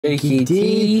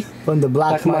JakeyT from the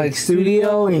Black Mike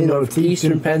Studio in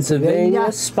northeastern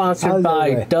Pennsylvania. Sponsored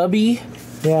by Dubby.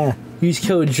 Yeah. Use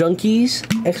code Junkies.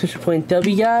 Exclamation point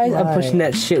Dubby, guys. Right. I'm pushing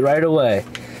that shit right away.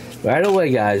 Right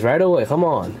away, guys. Right away. Come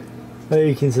on. Or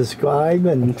you can subscribe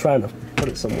and I'm trying to put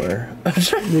it somewhere.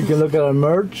 you can look at our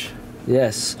merch.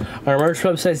 Yes. Our merch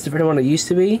website's different than what it used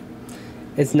to be.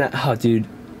 It's not. Oh, dude.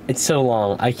 It's so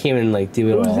long. I can't even, like, do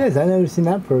it all. Who's this? I never seen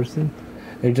that person.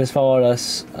 They just followed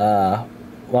us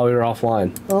while we were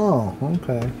offline. Oh,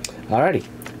 okay. Alrighty.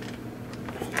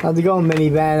 How's it going,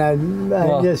 minivan?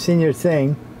 I just seen your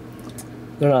thing.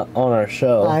 They're not on our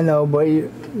show. I know, but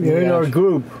you're in our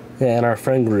group. Yeah, in our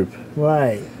friend group.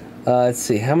 Right. Let's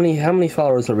see. How many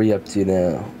followers are we up to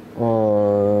now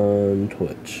on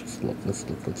Twitch? Let's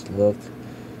look.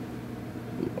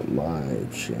 My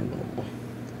channel.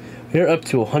 We're up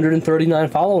to 139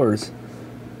 followers.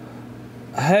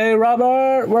 Hey,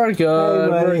 Robert. We're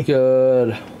good. Hey, we're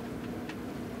good.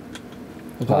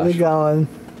 Oh, how's it going?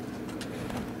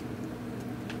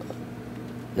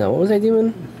 Now, what was I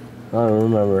doing? I don't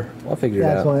remember. I'll figure it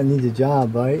out. That's one that needs a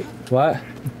job, right? What?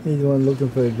 He's the one looking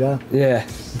for a job. Yeah.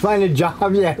 Find a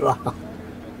job, yeah.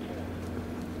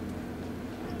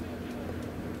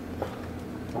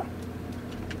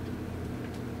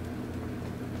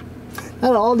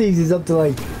 Not all these is up to,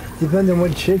 like, depends on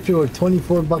what shift you're,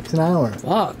 $24 an hour.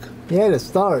 Fuck. Yeah, to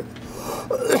start.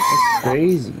 That's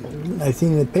crazy. I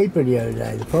seen the paper the other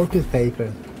day, the focus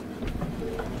paper.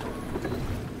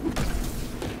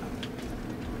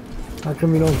 How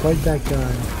come you don't fight that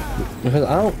guy? Because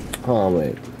I don't. Oh,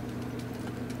 wait.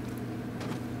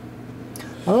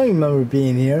 I don't remember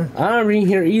being here. I don't read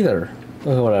here either.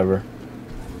 Oh, whatever.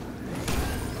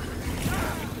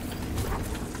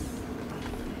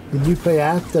 Did you play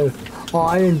after? Oh,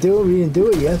 I didn't do it. We didn't do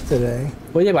it yesterday.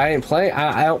 Well, yeah, but I didn't play.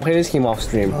 I don't play this game off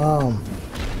stream.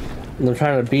 And I'm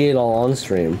trying to beat it all on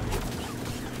stream.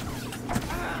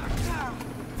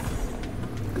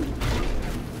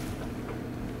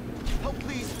 Help,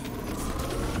 please.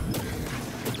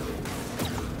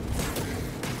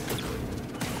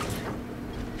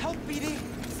 Help, BD.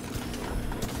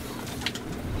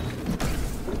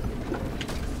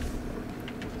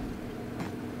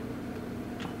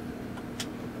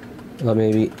 I thought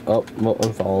maybe. Oh,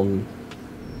 I'm falling.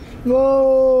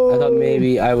 Whoa! I thought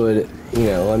maybe I would, you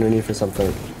know, underneath or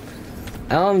something.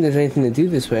 I don't think there's anything to do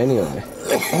this way anyway.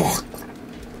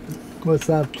 What's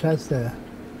that chest there?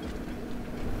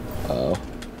 Oh.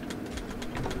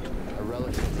 A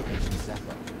relative of ancient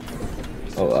Zeppo.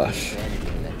 Oh gosh. Vanity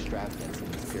and extravagance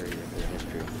in this period of their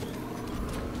history.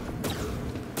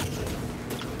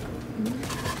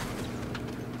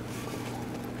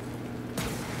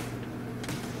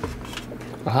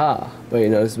 Aha. Wait,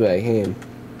 no, this is where I came.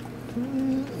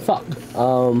 Fuck.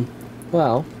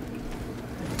 Well.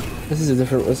 This is a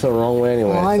different, it's the wrong way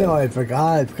anyway. Oh, I know, I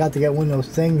forgot to get one of those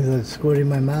things that squirt in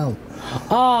my mouth.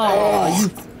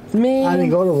 Oh, you, man. I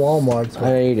didn't go to Walmart. So I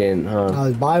know you didn't, huh? I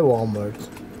was by Walmart.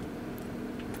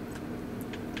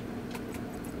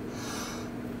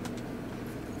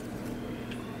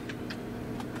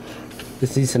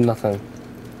 This leads to nothing.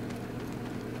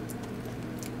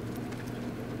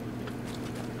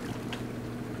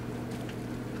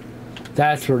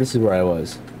 That's where, this is where I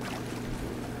was.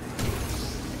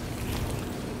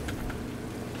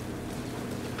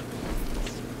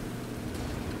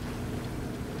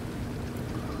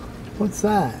 What's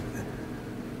that?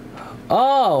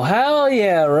 Oh, hell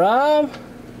yeah, Rob.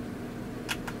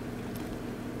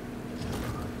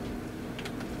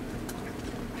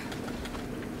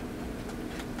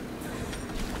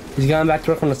 He's gone back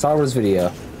to work on the Star Wars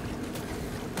video.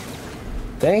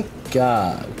 Thank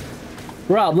God.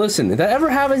 Rob, listen, if that ever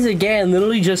happens again,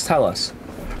 literally just tell us.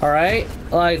 Alright?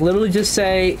 Like, literally just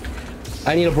say,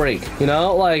 I need a break. You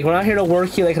know? Like, we're not here to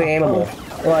work you like an animal.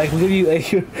 Like, we'll give you,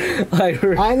 like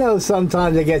I know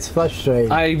sometimes it gets frustrating.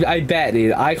 I bet,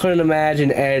 dude. I couldn't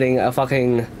imagine editing a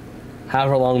fucking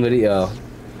however long video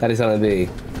that is gonna be.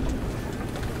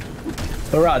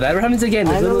 But Rob, that ever happens again,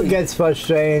 I know it gets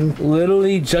frustrating.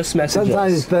 Literally just message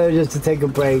Sometimes us. it's better just to take a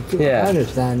break. Yeah. I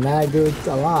understand that. I do it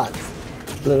a lot.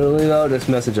 Literally though, just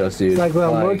message us, dude. It's like when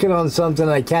I'm working on something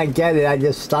I can't get it, I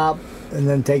just stop and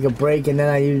then take a break and then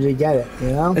I usually get it, you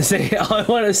know? Say, all I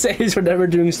want to say is we're never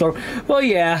doing Star Wars. Well,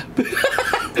 yeah.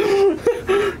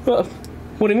 Well,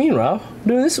 what do you mean, Rob?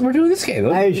 We're doing this game.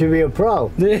 Now you should be a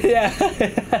pro. Yeah.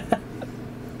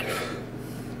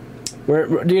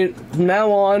 Dude, from now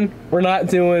on, we're not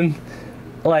doing,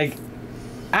 like,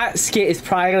 at skit, it's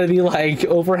probably going to be, like,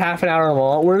 over half an hour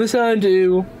long. We're just going to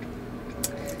do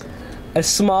a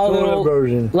small little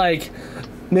version, like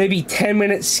maybe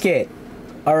 10-minute skit,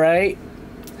 all right?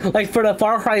 Like for the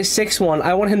Far Cry 6 one,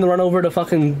 I want him to run over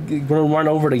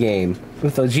the game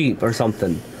with a Jeep or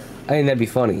something. I think that'd be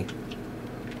funny.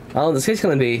 I don't know what this kid's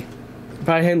gonna be.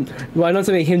 Probably him. Well, I know it's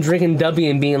gonna be him drinking W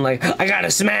and being like, I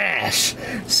gotta smash!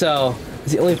 So,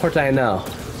 it's the only part that I know.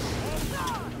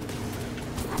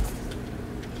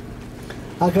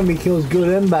 How come he kills good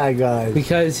and bad guys?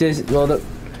 Because he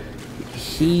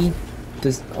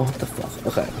does. Oh, what the fuck?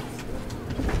 Okay.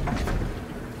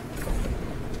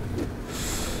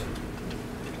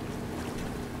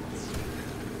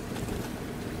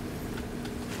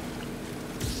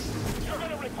 You're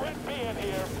gonna regret being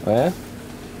here. Oh, yeah?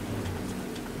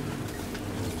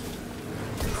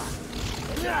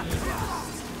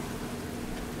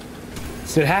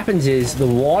 So what happens is the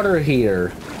water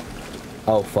here.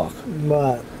 Oh fuck!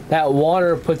 But That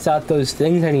water puts out those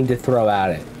things I need to throw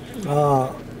at it.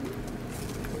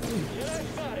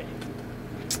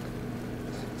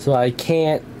 So I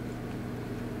can't.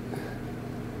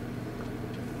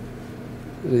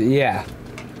 Yeah.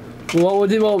 What we'll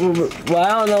do? Well,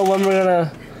 I don't know when we're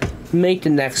gonna make the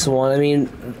next one. I mean,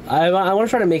 I want to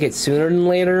try to make it sooner than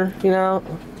later. You know.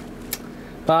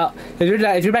 But if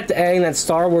you're back to adding that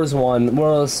Star Wars one,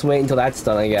 we'll just wait until that's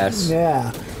done, I guess.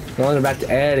 yeah. As long as we're back to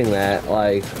adding that,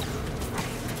 like.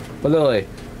 But literally,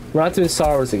 we're not doing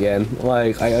Star Wars again.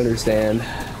 Like, I understand.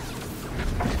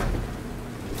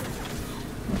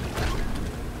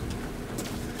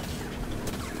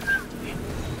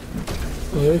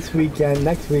 Well, this weekend,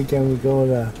 next weekend, we go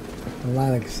to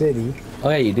Atlantic City. Oh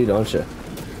yeah, you do, don't you?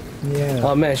 Yeah.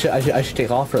 Oh man, I should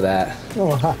take off for that.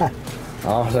 Oh,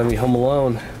 Oh, I'm gonna be home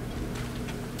alone.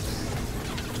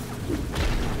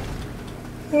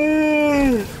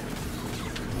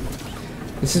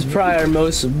 This is probably our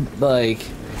most, like,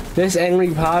 this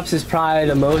Angry Pops is probably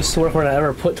the most work we're gonna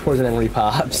ever put towards an Angry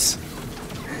Pops.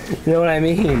 You know what I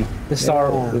mean? The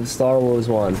Star Wars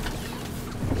one.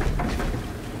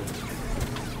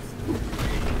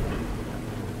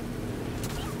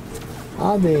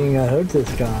 I think I hurt this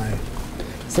guy.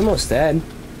 It's almost dead,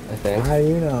 I think. How do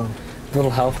you know?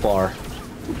 Little health bar.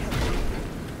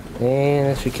 And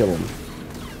that should kill him.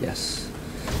 Yes.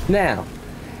 Now,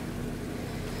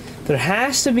 there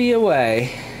has to be a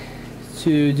way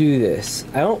to do this.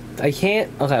 I can't,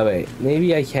 okay, wait.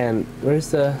 Maybe I can.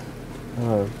 Where's the,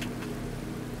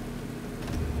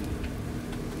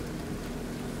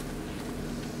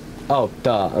 oh,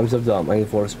 duh. I'm so dumb. I can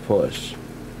force push.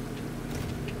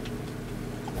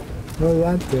 What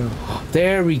did that do?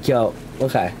 There we go.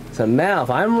 Okay. So now, if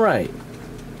I'm right,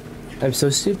 I'm so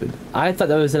stupid. I thought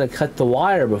that was gonna cut the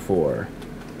wire before,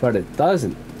 but it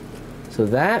doesn't. So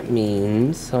that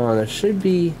means, hold on, there should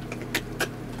be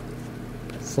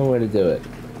some way to do it.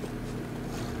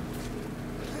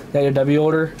 That your W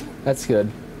order? That's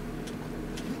good.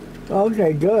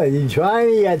 Okay, good. You trying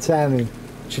it yet, Sammy?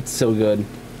 Shit's so good.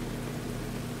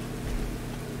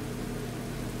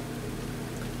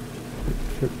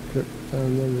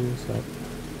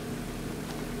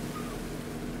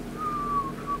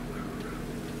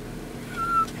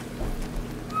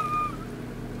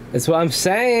 That's what I'm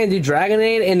saying, dude.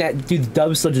 Dragonade and that dude, the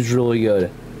Dub Sludge is really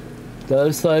good.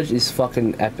 Dub Sludge is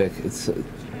fucking epic. It's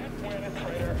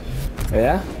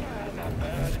yeah?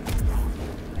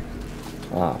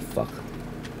 Ah, fuck.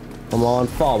 Come on,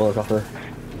 fall, motherfucker.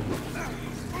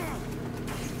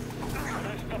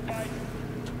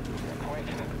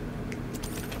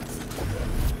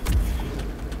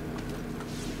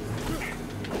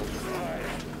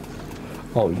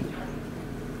 Oh.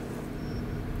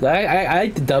 I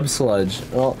like the Dub Sludge.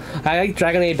 Well, I like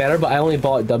Dragonade better, but I only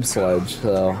bought Dub Sludge,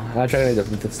 so I like Dragonade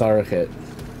with the starter kit.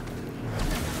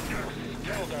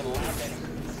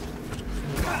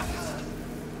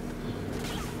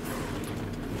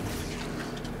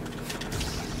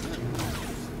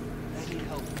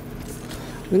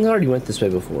 I think I already went this way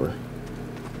before.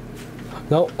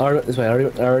 No, I already went this way. I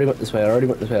already went this way. I already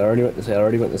went this way. I already went this way. I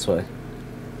already went this way.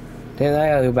 Damn, I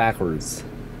gotta go backwards.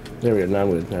 There we go. Now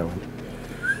I'm good. Now I'm good.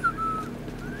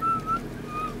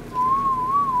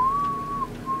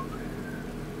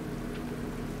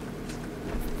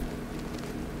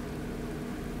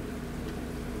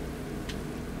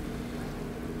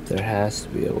 There has to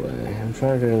be a way. I'm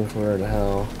trying to think where the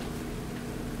hell.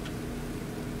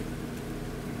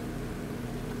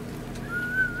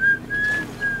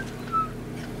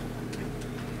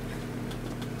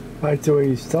 Right to where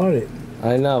you started.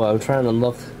 I know, but I'm trying to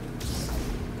look.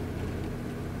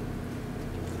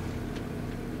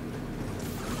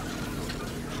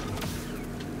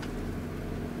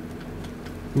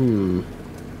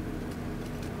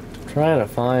 Trying to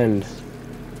find.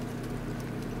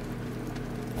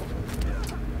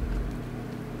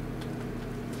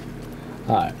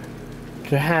 Alright.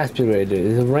 There has to be a way to do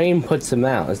it. The rain puts them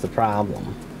out is the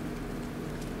problem.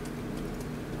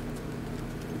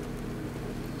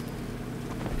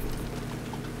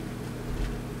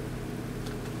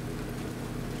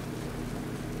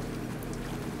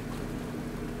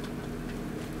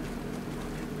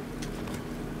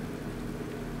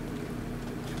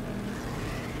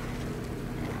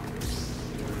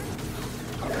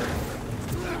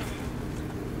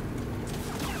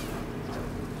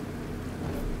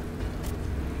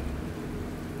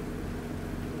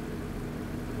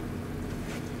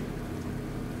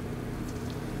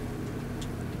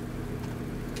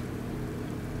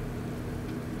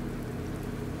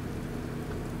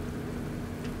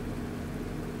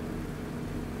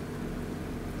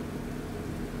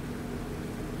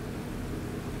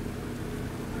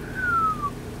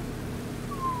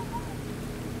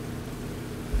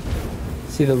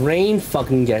 See, the rain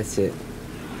fucking gets it.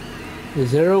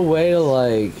 Is there a way to,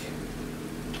 like...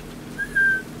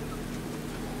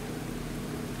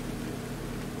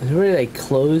 Is there a way to, like,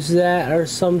 close that or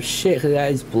some shit? Cause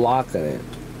that is blocking it.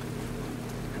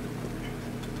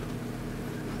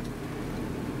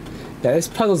 Yeah, this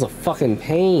puzzle's a fucking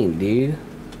pain, dude.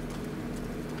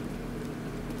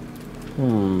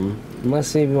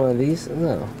 Unless maybe one of these?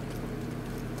 No.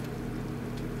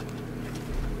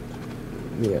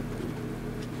 Yeah.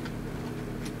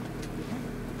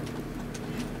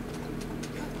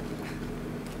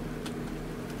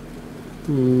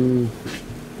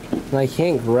 I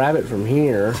can't grab it from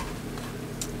here.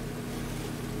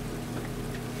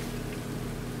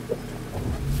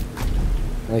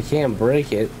 I can't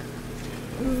break it.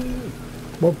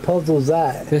 What puzzle's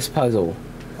that? This puzzle.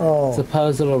 Oh. It's a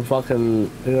puzzle to fucking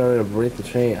figure out how to break the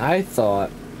train. I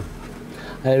thought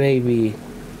I maybe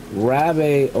grab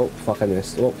a... Oh, fuck, I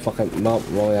missed. Oh, fucking... Nope,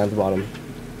 rolling down the bottom.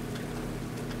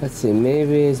 Let's see,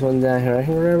 maybe there's one down here I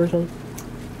can grab or something?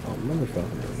 Oh,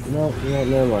 motherfucker. No,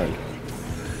 never mind.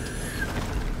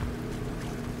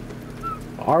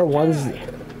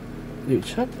 R1's... Dude,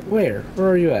 shut... Where? Where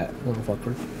are you at,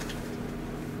 motherfucker?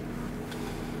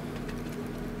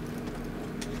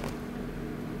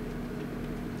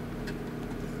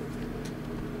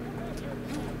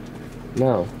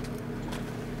 No.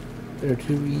 They're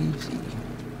too easy.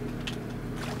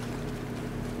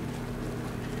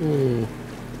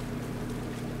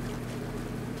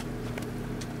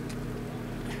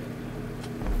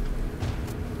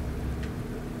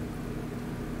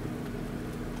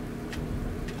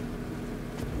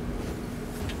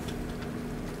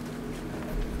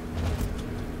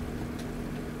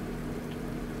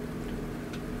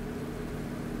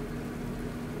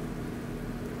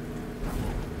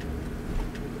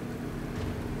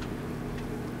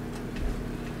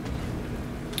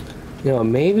 You know,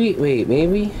 maybe, wait,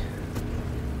 maybe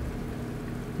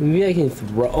I can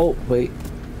throw, oh, wait,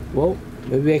 whoa,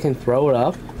 maybe I can throw it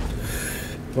up,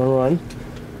 run,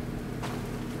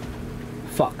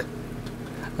 fuck,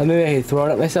 and maybe I can throw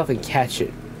it up myself and catch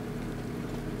it.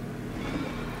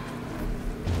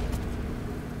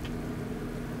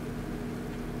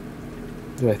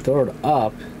 If I throw it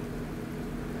up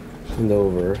and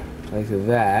over, like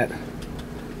that,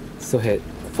 still hit,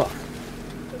 fuck.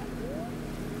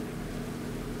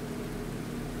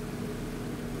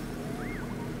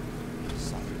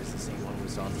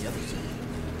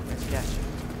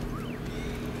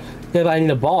 Yeah, but I need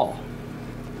a ball.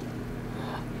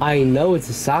 I know it's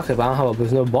a socket, but I don't have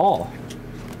there's no ball.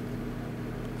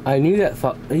 I knew that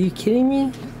fuck. Are you kidding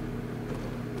me?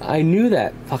 I knew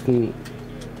that fucking.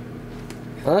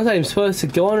 Unless I'm supposed to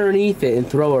go underneath it and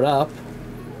throw it up.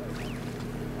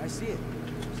 I see it.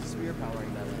 There's a sphere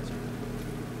powering that lantern.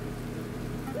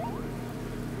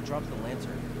 If we dropped the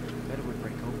lantern, I bet it would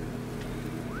break open.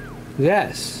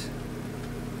 Yes.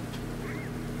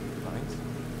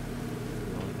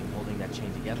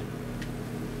 Chain together.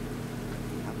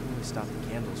 How can we stop the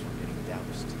candles from getting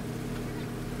doused?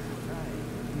 Right.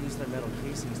 We can use their metal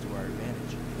casings to our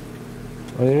advantage.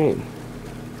 What do you mean?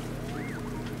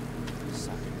 The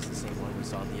socket is the same one we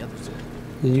saw on the other side.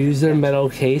 Use their metal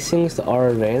casings to our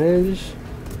advantage?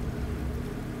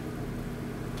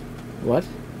 What?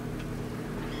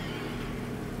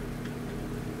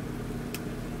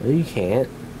 No, you can't.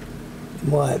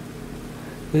 What?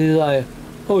 He's like,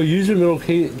 oh, use your metal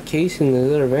casing to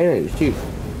their advantage, dude.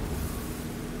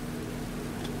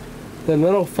 The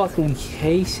metal fucking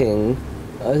casing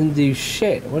doesn't do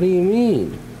shit. What do you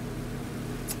mean?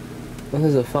 This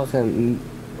is a fucking...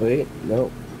 Wait,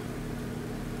 no.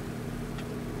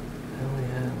 Oh,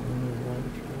 yeah.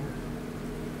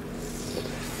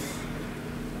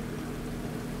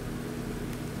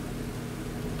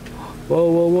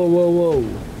 Whoa, whoa, whoa, whoa, whoa.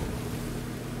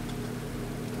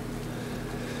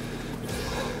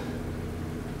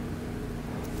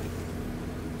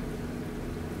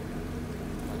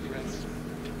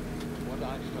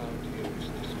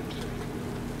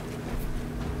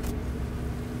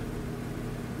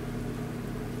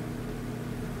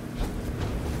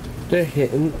 They're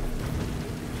hitting.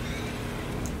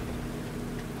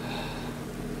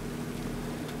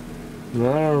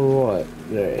 No matter what,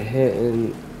 they're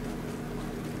hitting.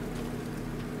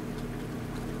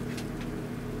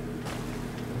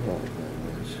 Not that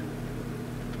much.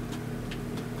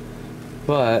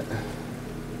 But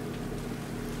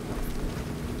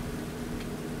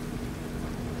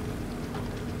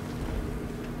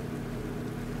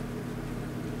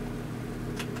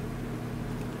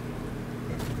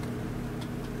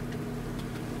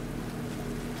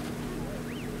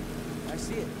I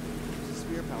see it. There's a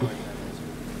spear powering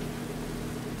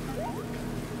that laser.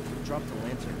 Drop the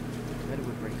lantern. Then it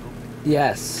would break open.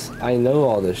 yes, I know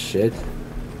all this shit. Right.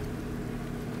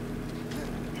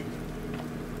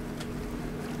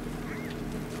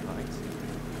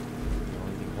 The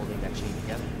only thing holding that chain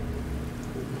together.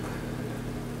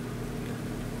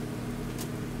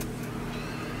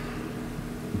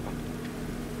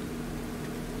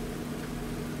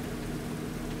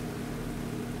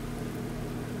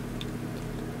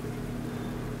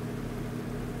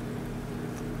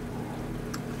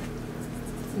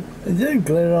 Is there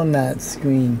glitter on that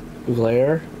screen?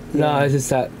 Glare? No, Yeah. it's just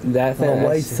that thing. Oh,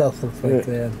 white I see. stuff looks like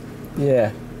that.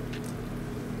 Yeah.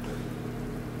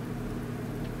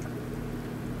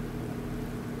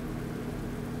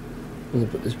 I'm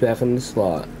gonna put this back in the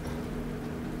slot.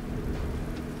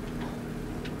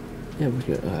 Yeah, we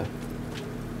could.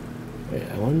 Wait,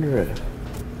 I wonder if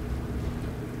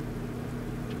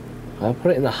I'll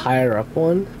put it in the higher up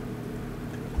one.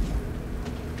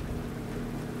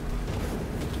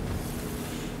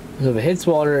 So if it hits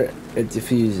water, it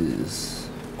diffuses.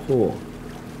 Cool.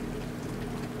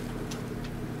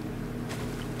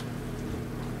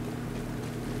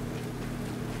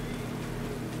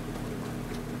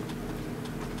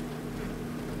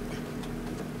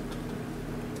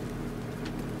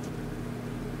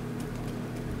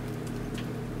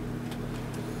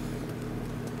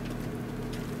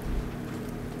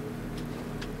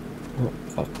 Oh,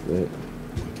 fuck it.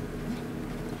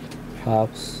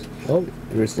 Pops. Oh,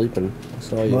 you were sleeping. I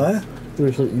saw you. What?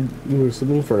 You were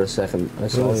sleeping for a second. I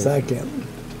saw For you. a second.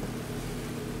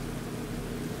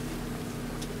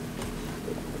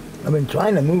 I've been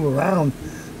trying to move around,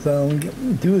 so I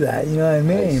don't do that. You know what I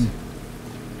mean?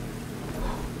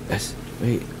 Yes.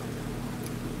 Wait.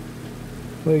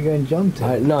 Where are you gonna jump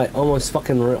to? No, I almost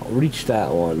fucking reached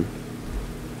that one.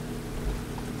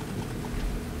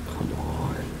 Come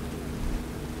on.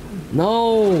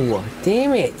 No!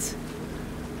 Damn it!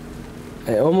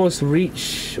 I almost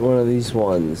reached one of these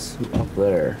ones up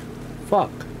there.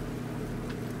 Fuck.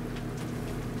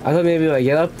 I thought maybe if I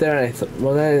get up there and I thought,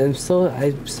 well then I'm still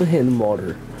hitting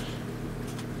water.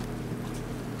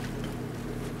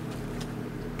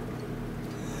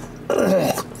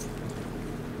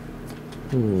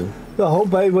 I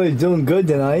hope everybody's doing good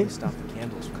tonight. Stop the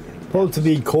candles from getting Supposed to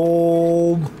be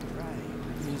cold. Right.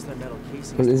 We can use their metal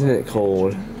casings. Isn't it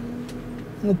cold?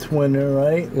 It's winter,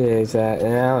 right? Yeah, exactly.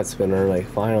 Now it's winter, like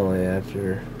finally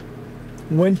after.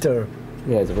 Winter,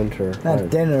 Yeah, it's winter. not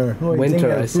dinner. What, you Winter,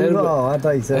 thinking of I said- food? Oh, I thought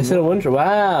you said. I said winter.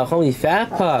 Wow, holy fat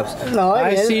Pops. No,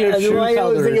 I didn't. see your That's true why I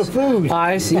was thinking colors. food.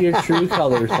 I see your true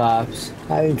colors, Pops.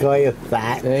 I didn't call you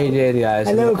fat. Yeah, you did, guys.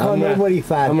 I never call nobody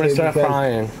fat. I'm gonna dude, start because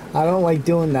crying, I don't like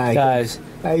doing that. guys.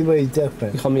 Everybody's You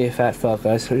different. call me a fat fuck,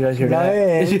 guys. You guys hear No, that? I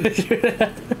ain't. You guys hear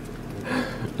that?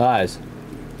 Guys,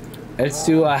 let's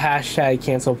do a hashtag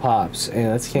cancel Pops, and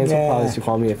let's cancel Yeah. Pops. You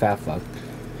call me a fat fuck.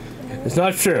 It's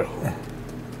not true.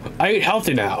 I eat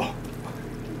healthy now.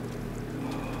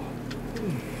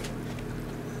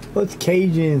 What's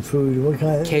Cajun food? What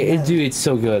kind of? Dude, it's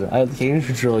so good. Cajun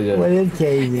food's really good. What is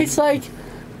Cajun? It's like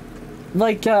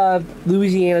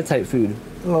Louisiana type food.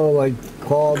 Oh, like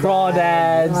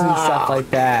Crawdads and Ah. stuff like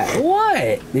that.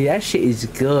 What? Dude, that shit is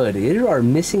good. You are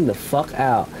missing the fuck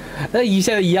out. You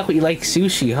said you like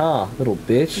sushi, huh? Little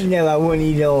bitch. Yeah, I wouldn't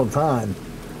eat it all the time.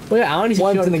 Well, yeah, I only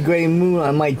Once in a great moon,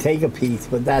 I might take a piece,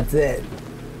 but that's it.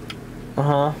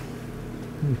 Uh-huh.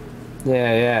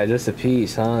 Yeah, just a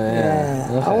piece, huh?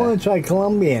 Yeah. Yeah, I want to try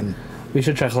Colombian. We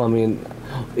should try Colombian.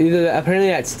 Either apparently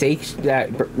that steak,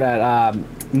 that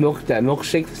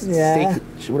milkshake Yeah.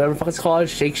 steak, whatever the fuck it's called,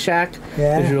 Shake Shack,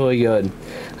 Yeah. is really good.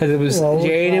 Cause it was Well, we'll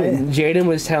try it. Jaden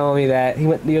was telling me that he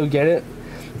went to go get it,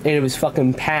 and it was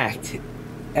fucking packed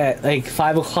at like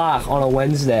 5 o'clock on a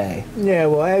Wednesday. Yeah,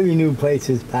 well, every new place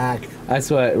is packed. That's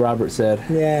what Robert said.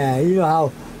 Yeah, you know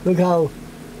how, look how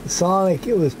Sonic,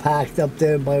 it was packed up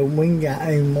there by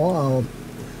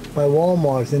by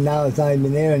Walmart, and now it's not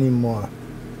even there anymore.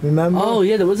 Remember? Oh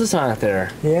yeah, there was a Sonic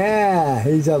there. Yeah,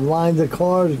 he's got lines of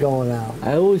cars going out.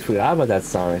 I always forgot about that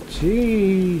Sonic.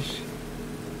 Jeez.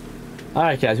 All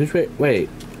right, guys. Which way? Wait.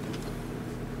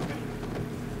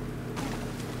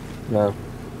 No.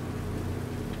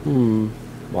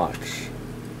 Watch.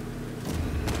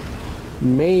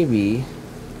 Maybe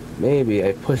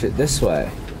I push it this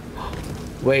way.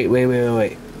 Wait. Maybe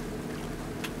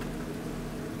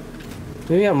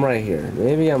I'm right here.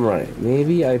 Maybe I'm right.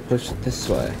 Maybe I push it this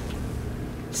way.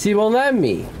 See, it won't let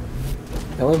me.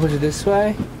 I want to push it this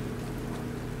way.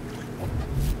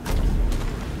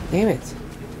 Damn it.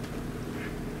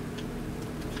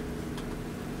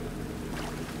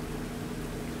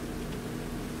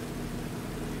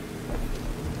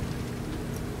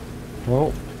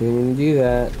 Oh, didn't mean to do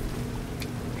that.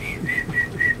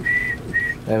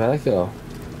 Hey, how'd that go?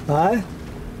 Huh?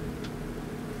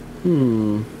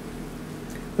 Looks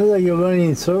like you're running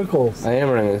in circles. I am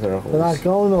running in circles. We're not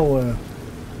going nowhere.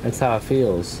 That's how it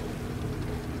feels.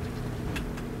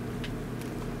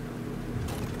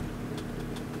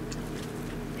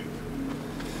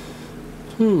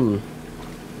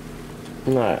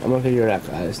 Alright, I'm gonna figure it out,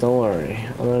 guys. Don't worry.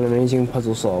 I'm an amazing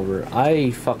puzzle solver.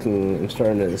 I fucking am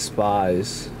starting to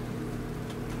despise.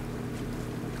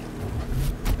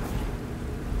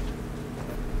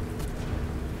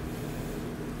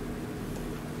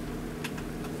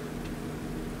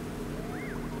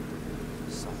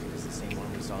 Socket is the same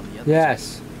one we saw on the other Yes.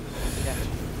 side.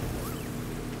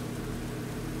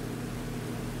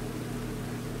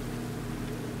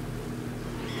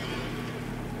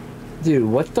 Dude,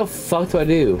 what the fuck do I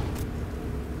do?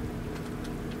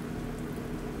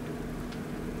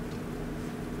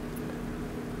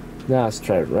 Now let's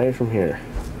try it right from here.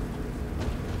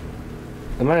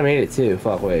 I might have made it too.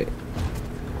 Fuck, wait.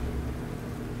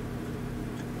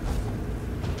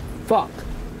 Fuck.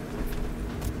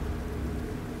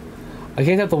 I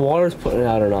can't tell if the water's putting it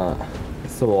out or not.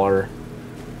 It's the water.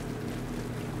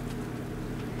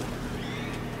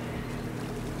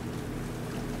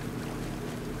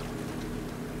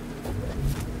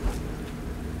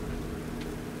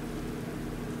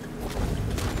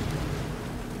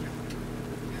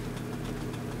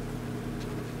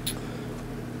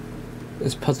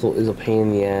 This puzzle is a pain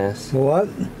in the ass. What?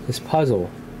 This puzzle.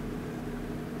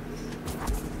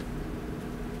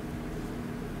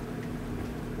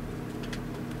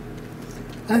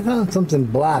 I found something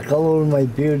black all over my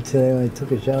beard today when I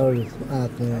took a shower this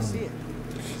afternoon. I see it.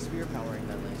 Sphere powering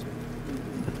that laser.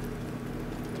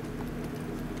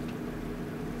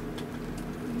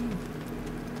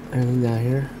 Anything down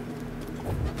here?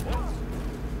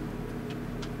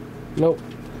 Nope.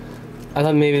 I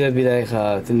thought maybe that'd be like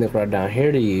a thing that brought down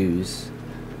here to use.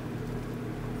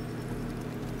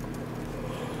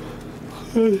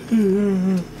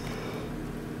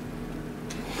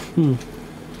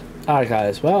 Alright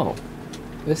guys, well,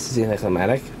 this is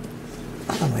anticlimactic.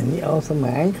 Oh, my knee, also my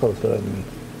ankles hurt me.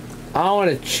 I don't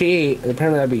want to cheat.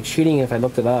 Apparently I'd be cheating if I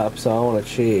looked it up, so I don't want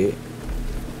to cheat.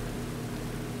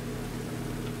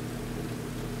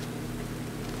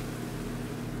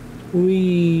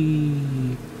 Wee.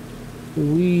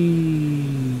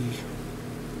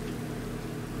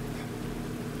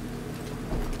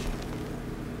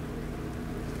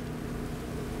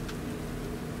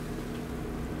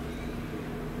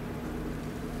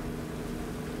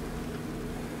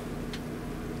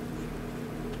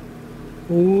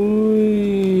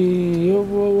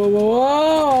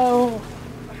 Whoa.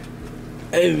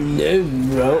 Oh no,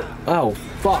 bro. Oh,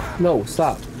 fuck. No,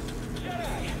 stop.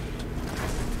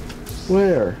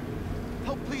 Where?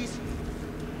 Help, please.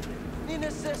 Need an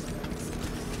assist.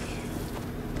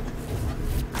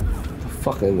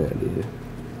 Fuck in there, dude.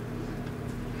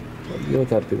 Deal with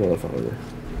that big motherfucker.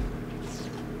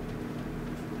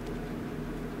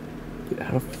 Dude,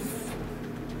 how the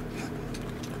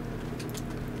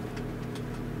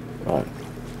Alright.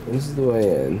 This is the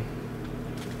way in.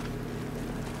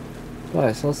 Oh,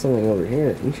 I saw something over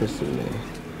here that interested me.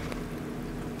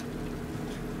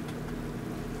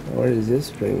 Where does this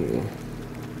bring me?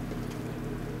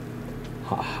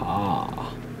 Ha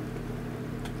ha.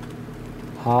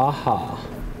 Ha ha.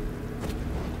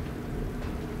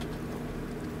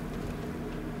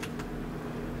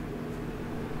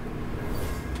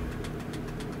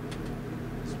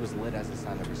 This was lit as a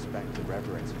sign of respect and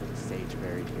reverence for the sage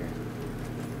buried here.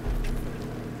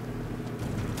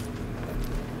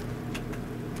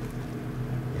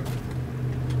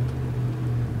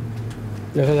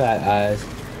 Look at that, eyes.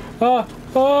 Oh,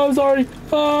 I'm sorry.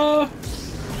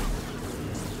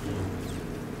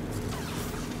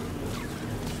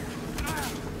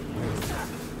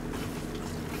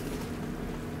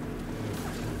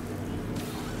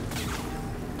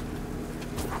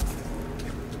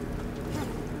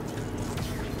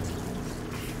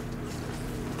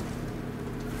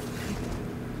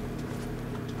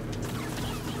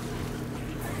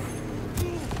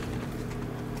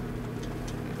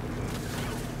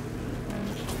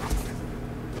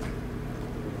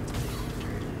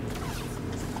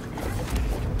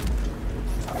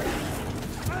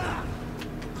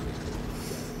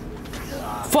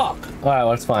 Fuck! Alright, well,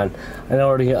 that's fine. I know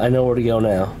where to go. I know where to go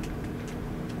now.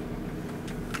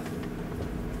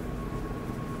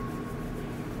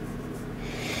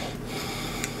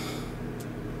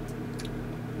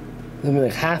 It took me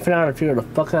like half an hour to figure the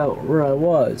fuck out where I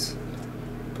was.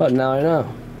 But now I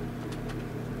know.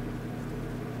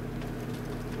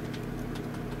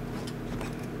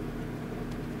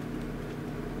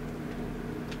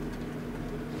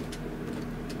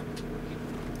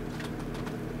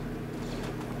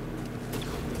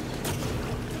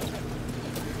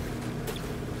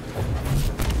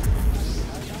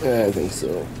 Yeah, I think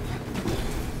so.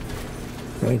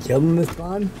 Can we kill him this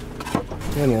time?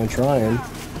 Yeah, man, I'm trying.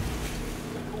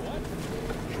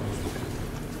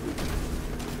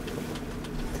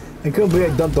 I couldn't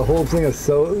believe I dumped the whole thing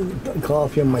of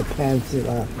coffee in my pants.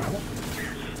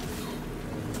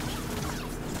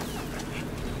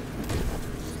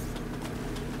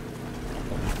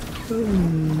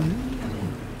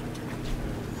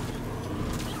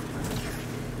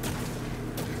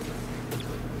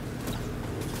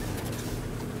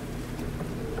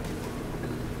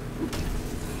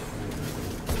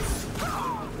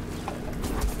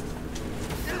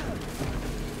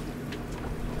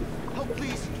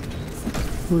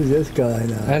 Who's this guy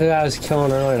now? I think I was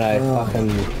killing earlier and I fucking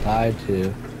died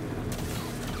to.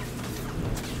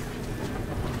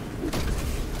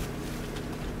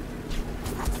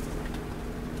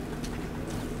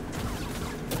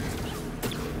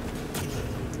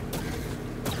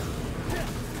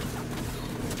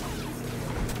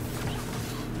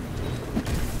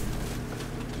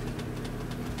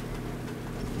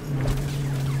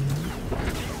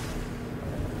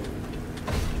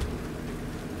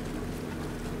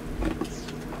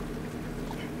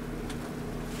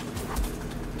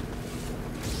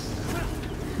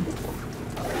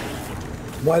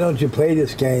 Why don't you play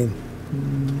this game?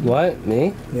 What?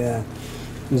 Me? Yeah.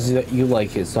 You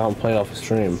like it, so I don't play it off a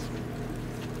stream.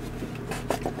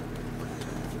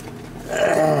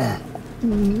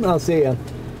 I'll see ya.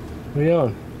 What are you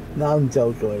doing? No, I'm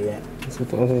joking yet.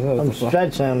 I'm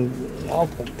stretching. I'm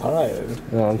awful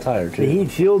tired. No, I'm tired The too.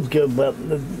 heat feels good, but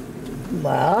my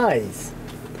eyes.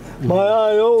 My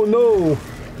eye, oh no.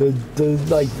 The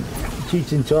like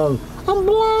Cheech and Chong. I'm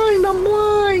blind, I'm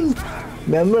blind.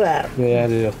 Remember that? Yeah, I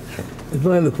do. It's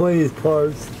one of the funniest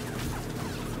parts.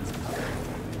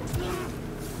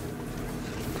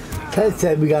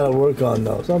 Headset we gotta work on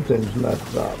though. Something's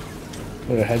messed up.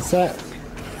 With a headset?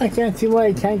 I can't see why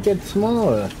it can't get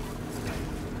smaller.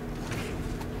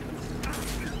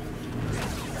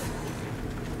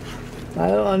 I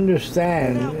don't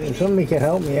understand. If somebody can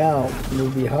help me out, it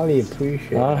would be highly I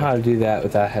appreciated. don't know how to do that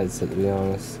with that headset, to be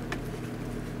honest.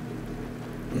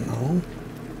 No.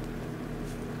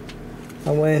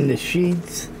 I went in the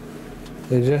sheets.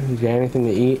 Did you? Did you get anything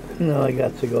to eat? No, I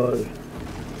got cigars.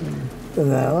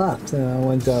 And then I left. And I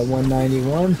went to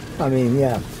 191. I mean,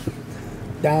 yeah.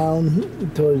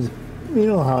 Down towards, you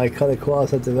know how I cut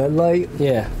across at the red light?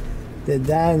 Yeah. Did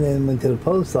that and then went to the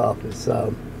post office,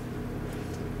 so.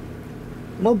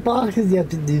 What boxes do you have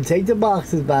to do? Take the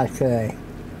boxes back today.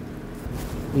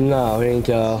 No, we didn't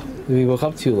go. We woke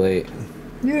up too late.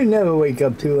 You never wake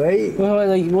up too late.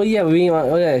 Well, yeah, we didn't want.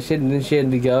 Oh yeah, she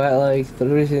had to go at like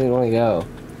 3. She didn't want to go.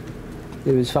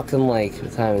 It was fucking like.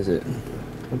 What time is it?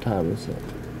 What time is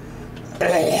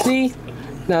it? See,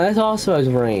 now this also has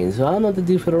rain, so I don't know what to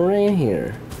do for the rain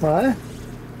here. What?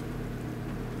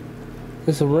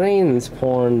 This rain is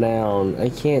pouring down. I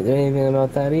can't do anything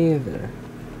about that either.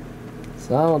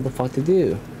 So I don't know what the fuck to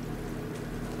do.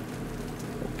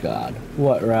 Oh God,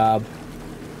 what, Rob?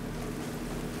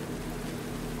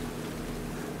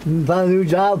 Found a new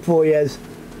job for you.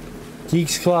 Geek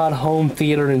Squad home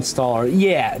theater installer.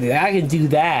 Yeah, dude, I can do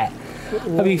that.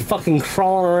 I'd be fucking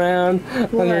crawling around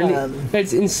underneath.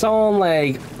 It's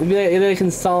installing it'd be like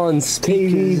installing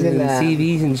speakers TVs and and that.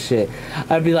 CDs and shit.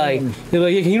 I'd be like, they'd be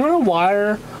like, yeah, can you run a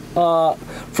wire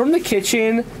from the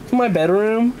kitchen to my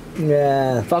bedroom?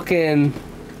 Yeah. Fucking,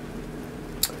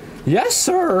 yes,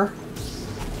 sir.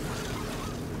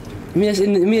 I mean,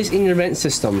 it's in your vent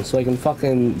system, so I can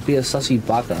fucking be a sussy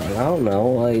baka. I don't know,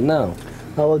 like, no.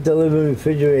 How about delivering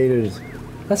refrigerators?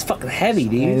 That's fucking heavy,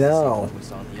 dude. I know. We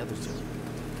saw the other two.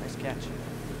 Nice catch.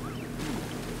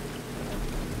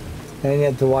 And you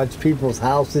have to watch people's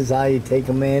houses, how you take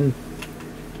them in.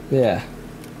 Yeah.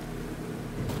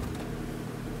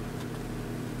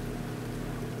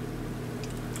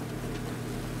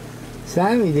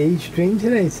 Sammy, did he stream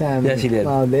today, Sammy? Yes, he did.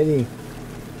 Oh, did he?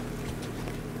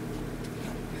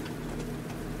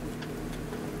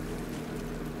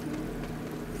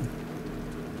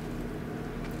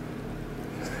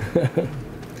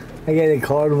 I get a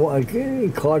card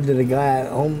to the guy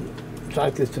at Home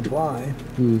Tractor Supply.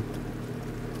 I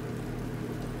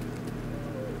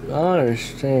don't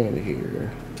understand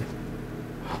here.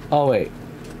 Oh wait.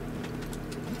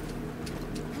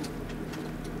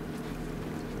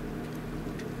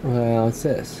 Well, what's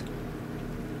this?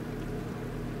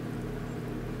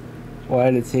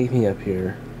 Why did it take me up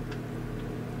here?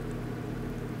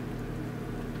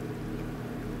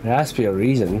 There has to be a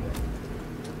reason.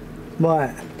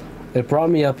 What? It brought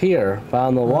me up here, but I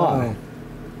don't know why.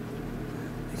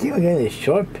 I keep getting a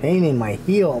sharp pain in my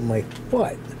heel on my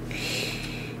foot.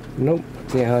 Nope. I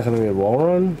think I'm gonna be a wall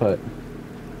run, but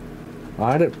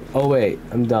why did? Oh wait,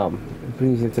 I'm dumb. It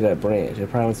brings me into that branch. I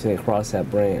probably wants me to cross that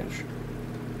branch.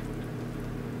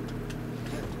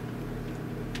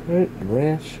 Right,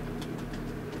 branch.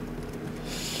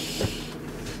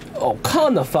 Oh,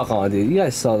 come the fuck on, dude. You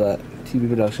guys saw that TV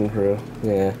production crew.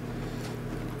 Yeah.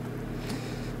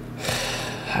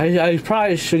 I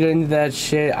probably should get into that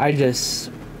shit. I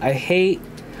hate.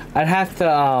 I'd have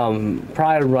to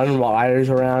probably run wires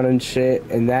around and shit,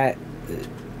 and that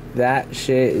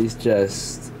shit is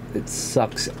just, it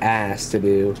sucks ass to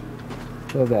do.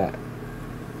 Look at that.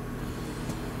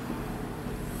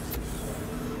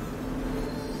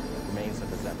 Remains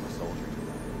of a Zephyr soldier.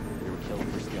 They were killed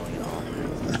for stealing an offering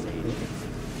to the sage.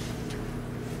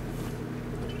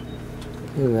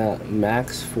 Look at that.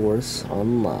 Max force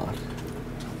unlocked.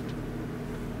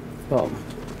 Oh.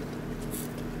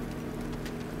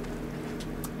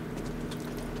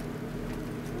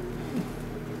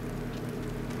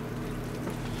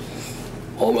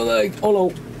 Oh, my leg. Oh,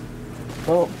 no.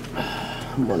 Oh.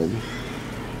 I'm running.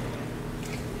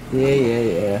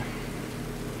 Yeah.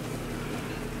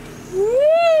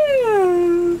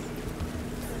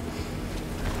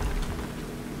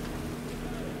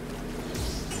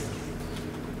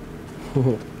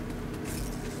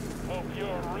 Hope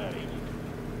you're ready.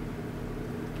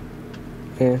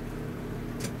 Yeah.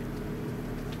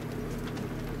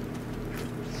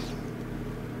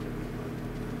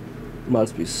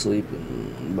 Must be sleeping.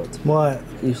 What?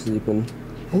 You sleeping?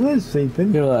 I was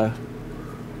sleeping. You're like,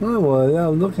 I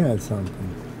was looking at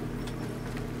something.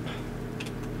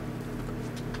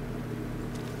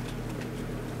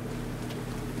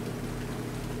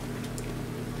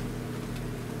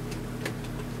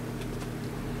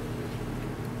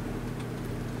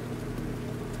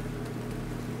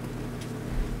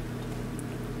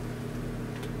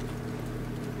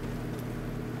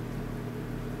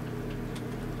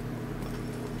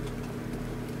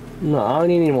 no, I don't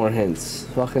need any more hints.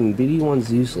 Fucking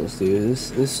BD1's useless, dude.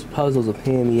 This puzzle's a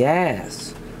pain in the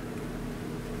ass.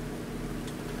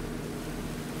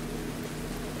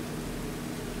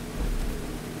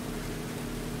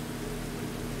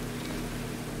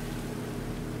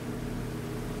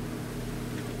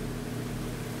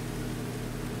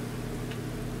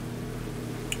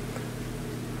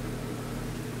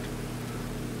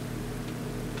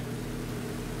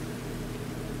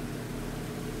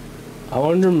 I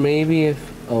wonder maybe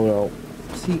if... Oh no.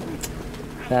 See?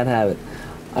 Bad habit.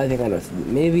 I think I know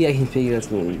something. Maybe I can figure out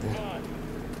something.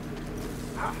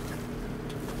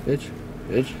 Bitch.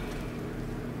 Bitch.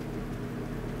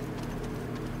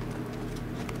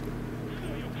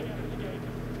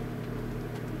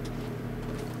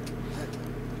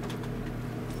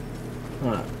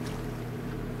 Alright.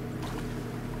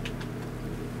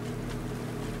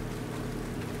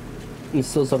 I'm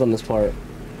still stuck on this part.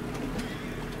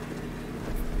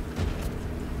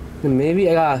 And maybe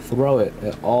I gotta throw it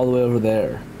all the way over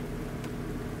there.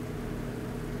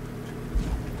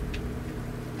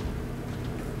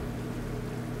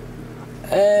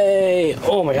 Hey!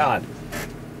 Oh my god.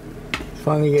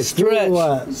 Finally get Stretch. through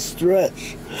what?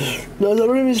 Stretch. No,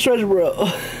 don't even stretch, bro.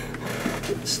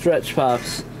 Stretch,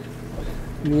 Pops.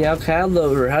 Meow Cat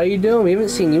Lover, how you doing? We haven't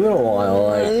seen you in a while.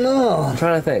 Like, No. I'm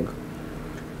trying to think.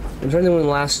 I'm trying to think when the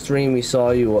last stream we saw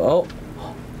you. Oh.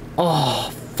 Oh,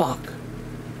 fuck.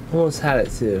 Almost had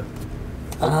it too.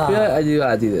 I feel like I do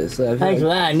gotta do this. I Thanks,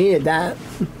 man. I needed that.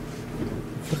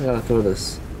 I gotta throw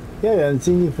this. Yeah, I haven't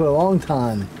seen you for a long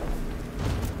time.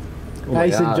 Oh my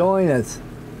Nice to God. join us.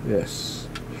 Yes.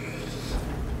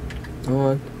 Come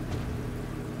on.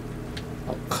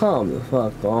 Oh, come the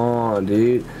fuck on,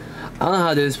 dude. I don't know how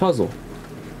to do this puzzle.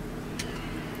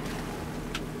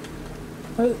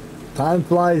 Time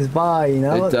flies by, you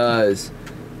know? It does.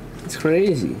 It's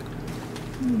crazy.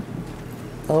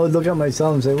 I would look at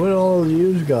myself and say, where did all the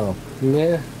years go?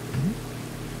 Yeah.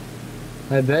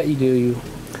 I bet you do, you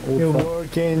old You're fuck.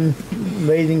 working,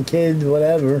 raising kids,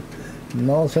 whatever. And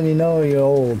all of a sudden you know you're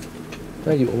old.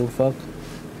 Oh, you old fuck.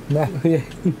 Nah. Yeah.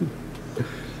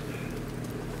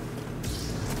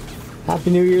 Happy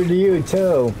New Year to you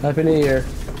too. Happy New Year.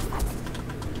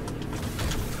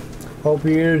 Hope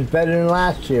your year's better than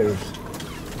last year's.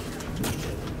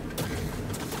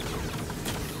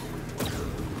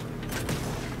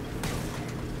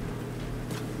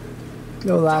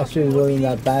 No, last year's wasn't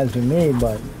that bad for me,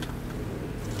 but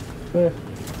Eh.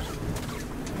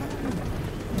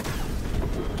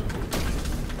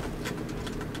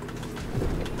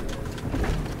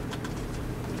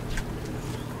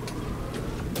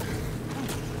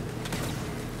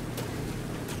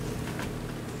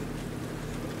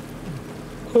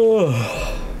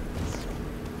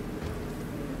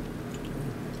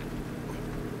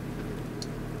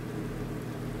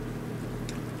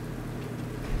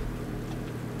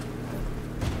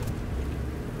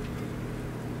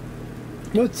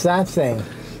 what's that thing?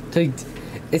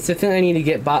 It's the thing I need to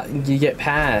get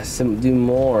past and do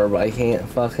more, but I can't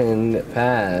fucking get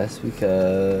past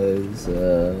because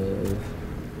of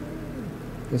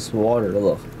this water.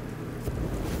 Look.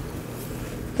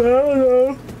 I don't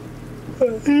know.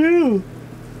 You.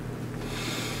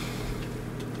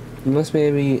 Unless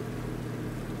maybe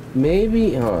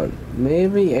hold on.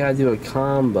 Maybe I gotta do a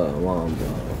wombo.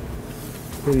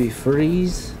 Maybe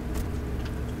freeze.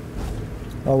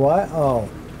 Oh, what? Oh.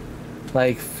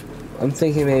 Like, I'm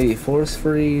thinking maybe force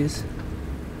freeze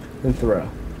and throw.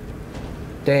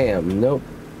 Damn, nope.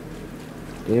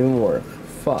 Didn't even work.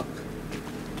 Fuck.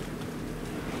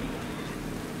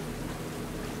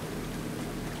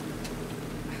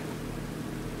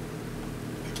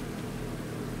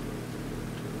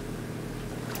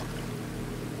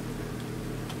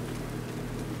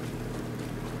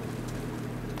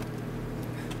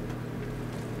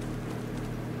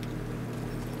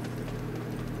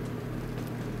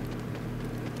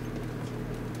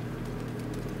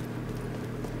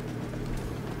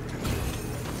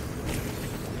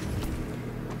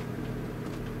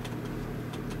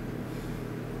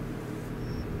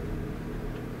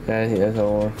 I think that's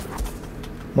all.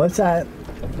 What's that?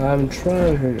 I'm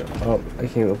trying to. Oh, I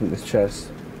can't open this chest.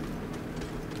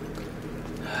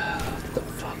 What the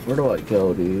fuck? Where do I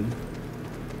go, dude?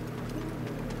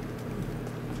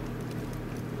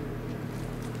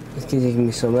 This keeps making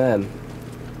me so mad.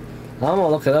 I don't want to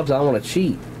look it up, so I want to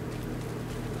cheat.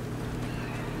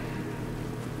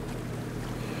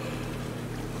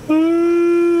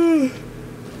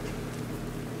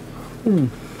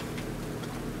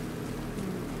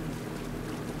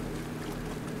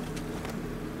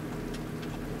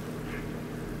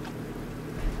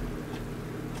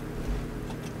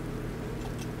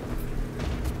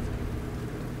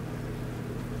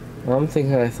 I'm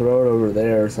thinking I throw it over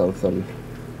there or something.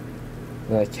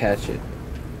 And I catch it.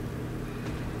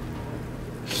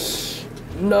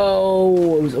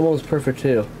 No! It was almost perfect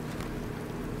too.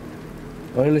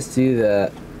 Why didn't I do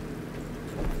that?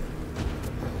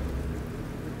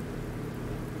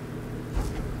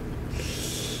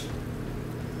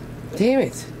 Damn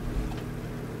it!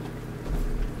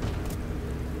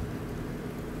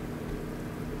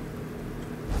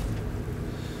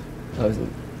 I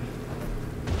wasn't.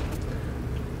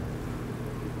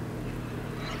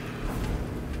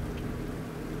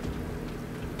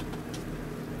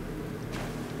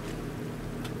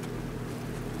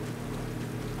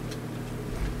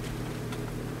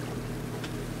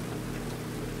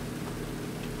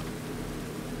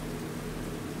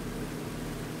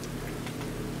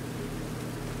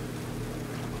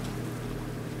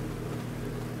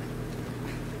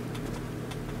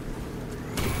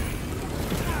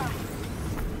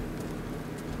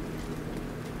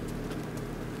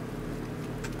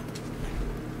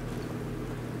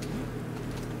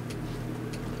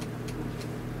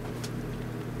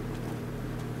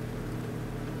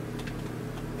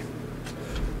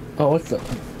 Oh, what the?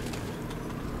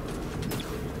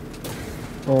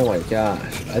 Oh my gosh.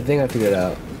 I think I figured it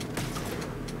out.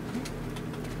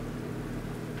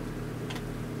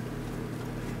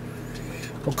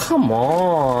 Oh, come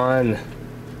on.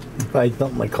 I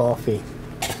dumped my coffee.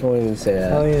 Don't even say I that.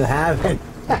 don't even have it.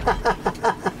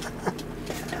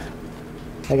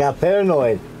 I got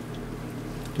paranoid.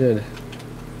 Good.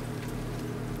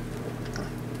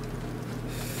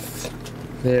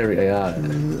 There we got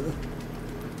it.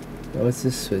 Now what's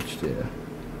this switch do?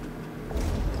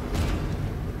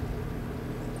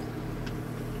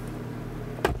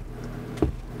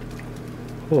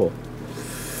 Cool.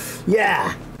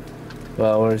 Yeah.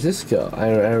 Well, where does this go?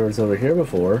 I was over here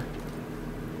before.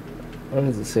 What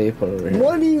does it say put over here?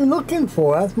 What are you looking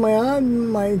for? That's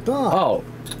my thought. Oh.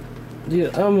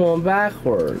 Dude, I'm going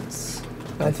backwards.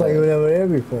 That's why you were never there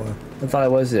before. I thought I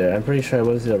was there. I'm pretty sure I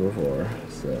was there before.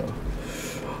 So.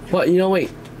 But, you know,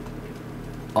 wait.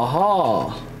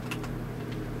 Aha!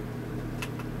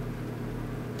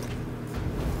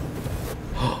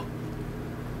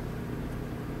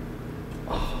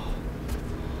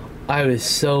 I was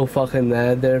so fucking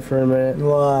mad there for a minute.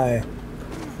 Why?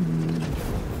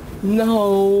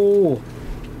 No!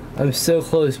 I'm so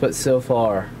close, but so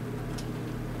far.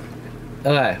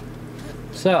 Okay.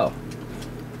 So.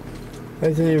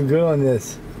 I said you were good on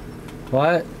this.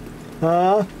 What?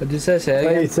 Huh? What did you say? Say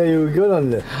I again? said you were good on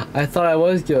this. I thought I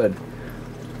was good.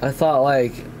 I thought,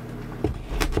 like...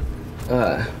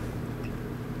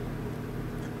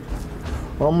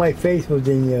 All my face was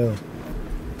in you.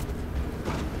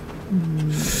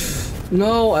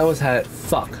 No, I almost had it.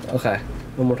 Fuck. Okay.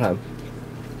 One more time.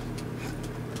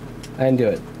 I didn't do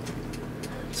it.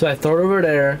 So I throw it over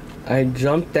there. I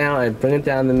jump down. I bring it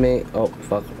down to me. Oh,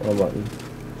 fuck. Wrong button.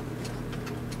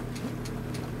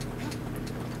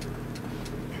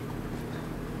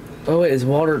 Oh, wait. Is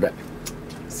water...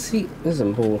 See, this is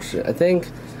some bullshit. I think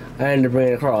I need to bring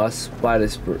it across by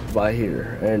this... by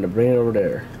here. I need to bring it over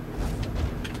there.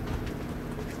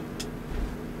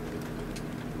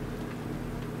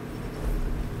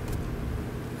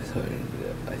 That's how I need to do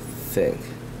it, I think.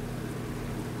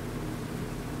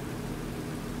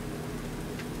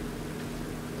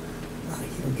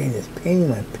 I'm getting this pain in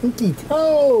my pinky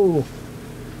toe.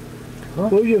 Huh?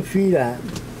 Where's your feet at?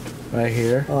 Right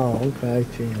here. Oh, okay, I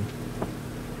see him.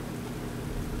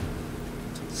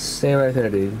 Stay right there,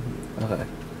 dude. Okay.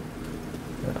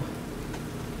 Yeah.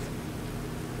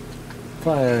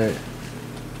 Fire.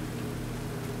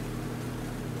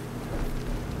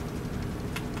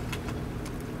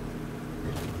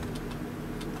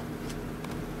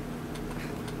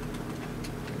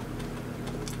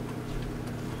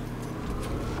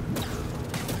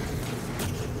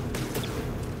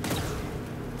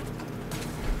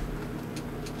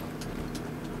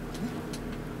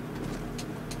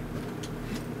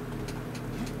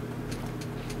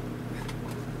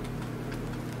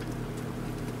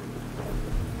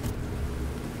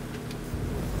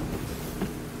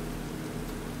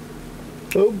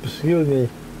 Oops, excuse me.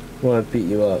 I want to beat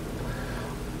you up.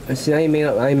 I see, now you made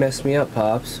up. Now you messed me up,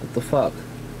 Pops. What the fuck?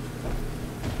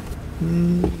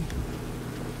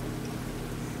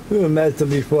 We were messed up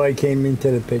before I came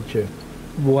into the picture.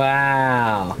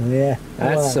 Wow. Yeah.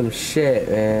 That's what? some shit,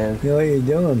 man. You know what you're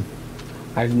doing?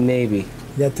 Maybe.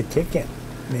 You have to kick it.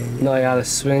 Maybe. No, I gotta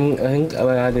swing. I think what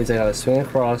I gotta do is I gotta swing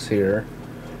across here.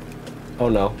 Oh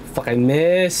no. Fuck, I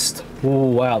missed. Ooh,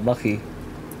 wow, lucky.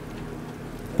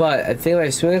 But I think if I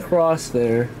swing across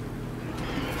there,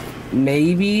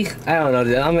 maybe, I don't know,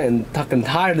 dude. I'm getting fucking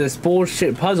tired of this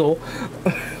bullshit puzzle.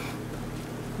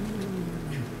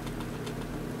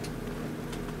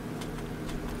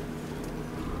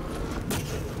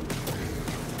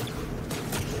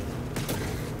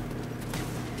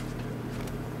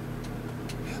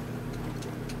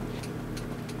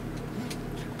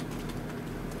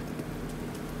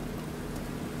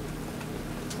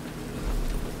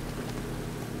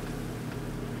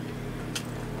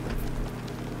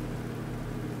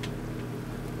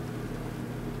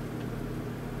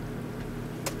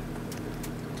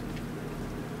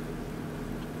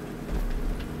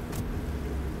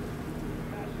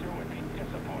 Master would be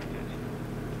disappointed.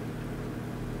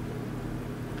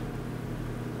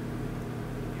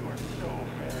 You are so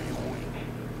very weak.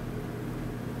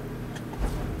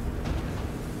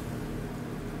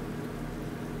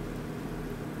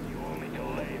 You only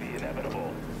delay the inevitable.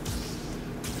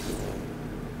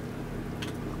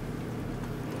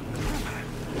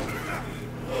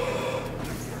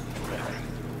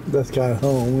 Just got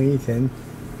home, Ethan.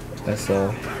 That's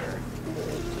all.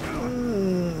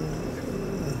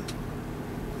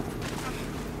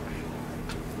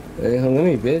 Hey, hung at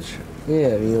me, bitch.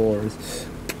 Yeah, yours.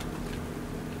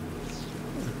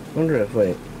 Wonder if,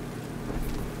 wait.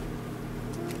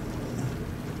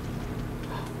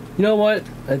 You know what?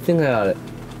 I think I got it.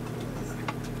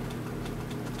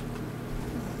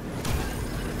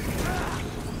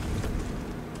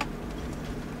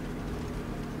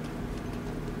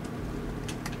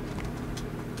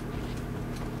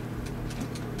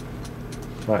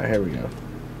 Alright, here we go.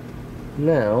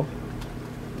 Now,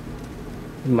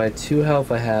 my 2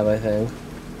 health I have, I think.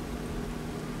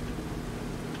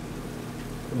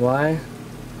 Why?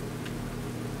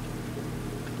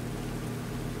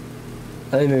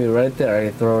 I think maybe right there I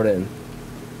can throw it in.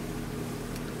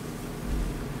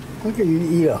 How can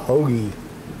you eat a hoagie?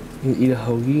 You can eat a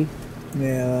hoagie?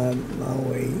 Yeah, I'll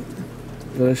wait.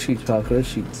 Go to sheets, Pop. Go to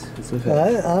sheets. It's okay.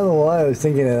 I don't know why I was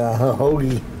thinking of a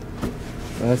hoagie.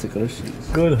 Oh, that's a go to sheets.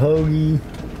 Good hoagie.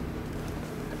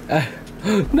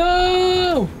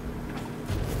 No!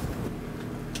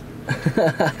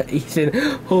 Ethan,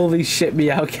 holy shit,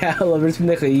 meow cat lover. It's been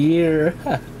like a year.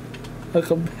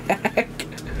 Welcome back.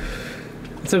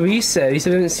 So he said. He said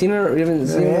we haven't seen her. We haven't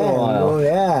seen her in a while. Well,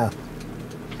 yeah.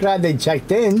 Glad they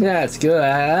checked in. Yeah, it's good.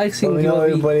 I like seeing We people. know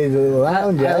everybody's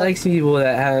around. I Yeah. like seeing people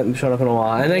that haven't shown up in a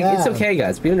while, and like it's Yeah. okay,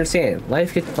 guys. We understand.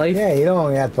 Life gets life. Yeah, you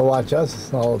don't have to watch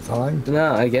us all the time.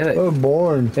 No, I get it. We're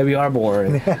boring. Yeah, we are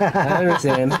boring. I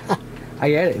understand. I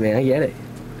get it, man. I get it.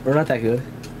 We're not that good.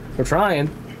 We're trying,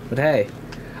 but hey,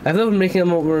 I feel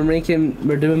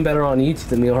we're doing better on YouTube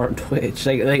than we are on Twitch.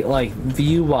 Like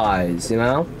view wise, you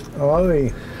know. Oh, are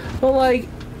we? Well, like,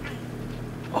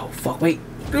 oh fuck, wait,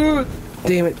 Ugh,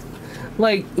 damn it.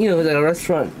 Like, you know, like a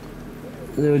restaurant,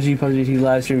 the OG Pops&JakeyT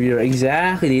live stream viewer.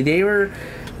 Exactly. They were.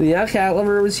 The Cat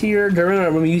Lover was here during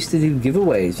when we used to do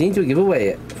giveaways. You need to do a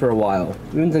giveaway for a while.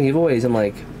 We haven't done giveaways in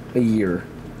like a year,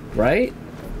 right?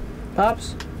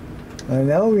 Pops? I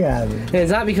know we haven't. And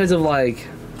it's not because of like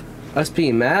us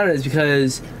being mad, it's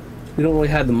because we don't really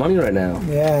have the money right now.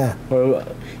 Yeah. Or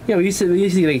you know, we used to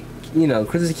do like, you know,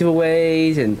 Christmas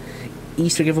giveaways and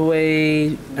Easter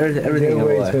giveaways, everything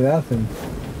Giveaways for giveaway. nothing.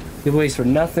 Giveaways for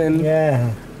nothing.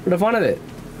 Yeah. For the fun of it.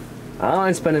 I don't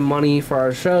mind spending money for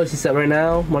our shows. He said right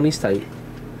now, money's tight.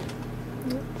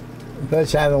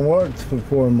 Especially haven't worked for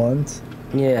 4 months.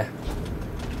 Yeah.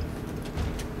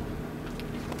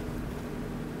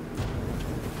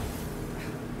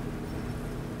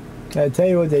 I tell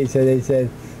you what they said. They said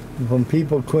when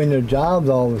people quit their jobs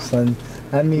all of a sudden,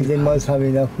 that means they must have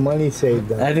enough money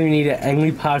saved up. I think we need an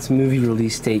Angry Pops movie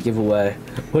release date giveaway.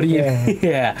 What do you? Yeah.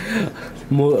 Yeah.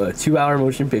 A 2-hour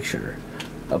motion picture.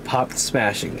 A pop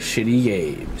smashing shitty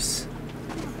games.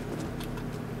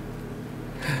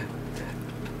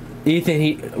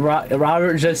 Ethan,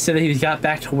 Robert just said that he got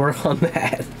back to work on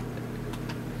that.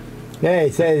 Yeah,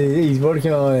 he said he's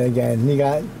working on it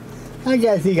again. I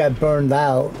guess he got burned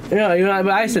out. You know,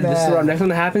 but I said this is Nah. what next time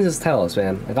that happens, just tell us,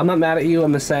 man. Like, I'm not mad at you.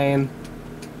 I'm just saying.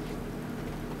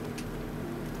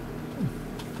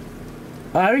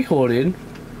 I recorded. You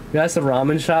guys, the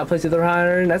ramen shop place that they're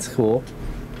hiring. That's cool.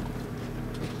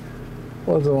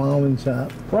 What's a ramen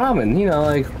shop? Ramen, you know,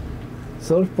 like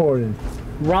Surfboarding.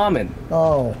 ramen,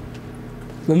 Oh.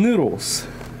 the noodles.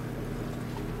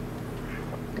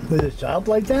 With a shop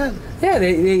like that? Yeah,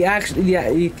 they actually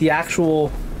eat the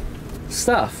actual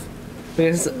stuff.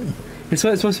 Because it's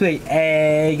supposed to be like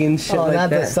egg and shit Oh, like not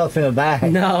that. the stuff in a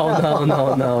bag.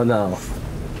 No.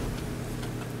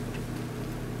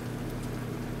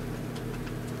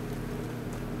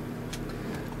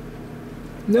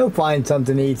 They'll find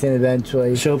something to eat in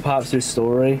eventually. Show Pops their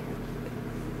story.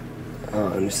 Oh,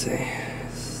 let me see.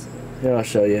 Here, I'll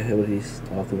show you what he's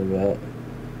talking about.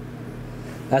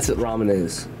 That's what ramen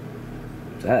is.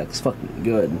 That's fucking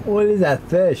good. What is that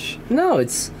fish? No, I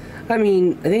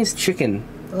think it's chicken.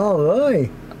 Oh, really?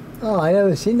 Oh, I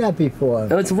never seen that before.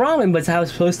 No, it's ramen, but it's how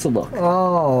it's supposed to look.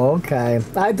 Oh, okay.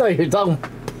 I thought you were talking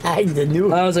bags of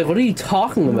noodles. I was like, what are you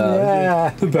talking about? Yeah.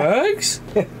 The bags?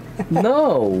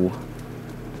 No.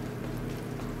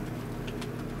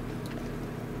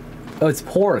 Oh, it's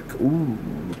pork. Ooh.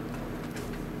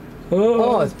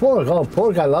 Oh, it's pork. Oh,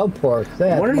 pork. I love pork.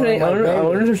 Yeah, I wonder it's one of my if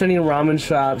favorites. there's any ramen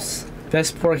shops.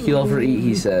 Best pork you'll ever eat,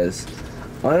 he says.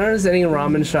 I wonder if there's any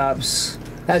ramen shops.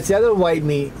 That's the other white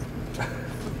meat.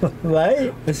 Right?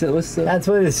 What's the... That's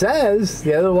what it says.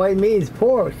 The other white meat is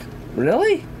pork.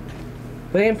 Really?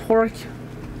 But ain't pork?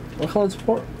 What color is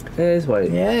pork? It is white.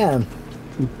 Yeah.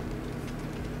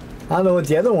 I don't know what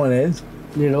the other one is.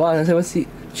 You know what? I said, what's the...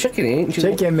 Chicken, ain't it?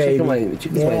 Chicken, maybe. Chicken white meat.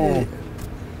 Chicken's white Yeah. meat.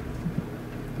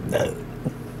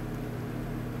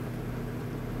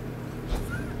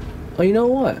 Oh, you know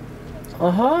what?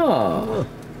 Aha!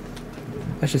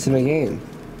 That's just in my game.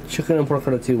 Chicken and pork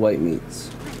are the 2 white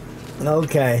meats.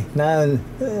 Okay. Now,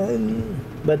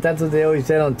 but that's what they always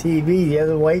said on TV. The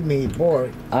other white meat,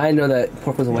 pork. I know that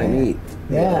pork was a white meat.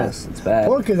 Yeah. Yes, it's bad.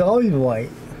 Pork is always white.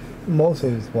 Most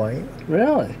of it's white.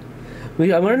 Really?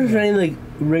 I wonder if there's any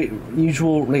like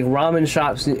usual like ramen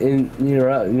shops near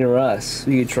us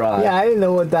we could try. Yeah, I didn't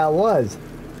know what that was.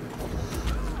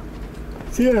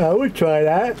 Yeah, I would try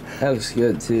that. That looks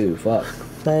good too. Fuck.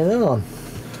 I know.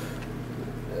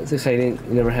 It's exciting.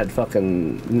 You never had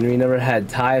you never had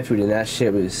Thai food, and that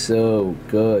shit was so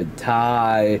good.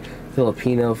 Thai,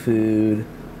 Filipino food,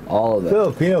 all of it.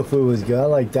 Filipino food was good. I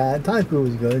like that. Thai food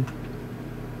was good.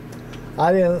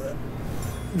 I didn't.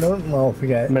 No,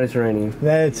 forget. Mediterranean.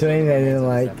 Mediterranean, I didn't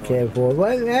like care for.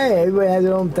 But hey, everybody has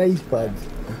their own taste buds.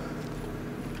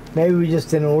 Maybe we just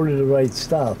didn't order the right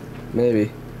stuff. Maybe.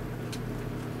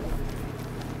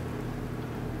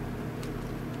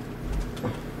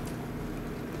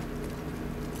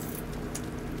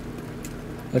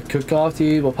 A cook-off,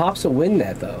 dude. Well, Pops will win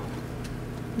that though.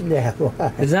 Yeah,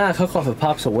 why? It's not a cook-off if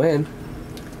Pops will win.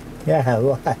 Yeah,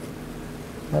 why?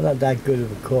 I'm not that good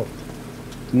of a cook.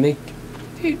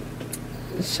 Dude,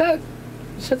 shut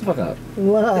the fuck up.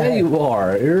 Why? Yeah, you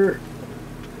are. You're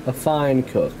a fine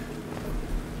cook.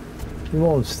 You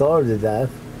won't starve to death.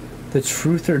 The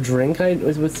truth or drink?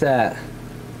 What's that?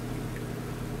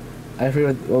 I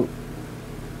forget. Well,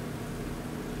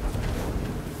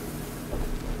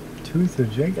 Truth or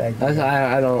drink? I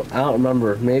don't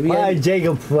remember. Maybe.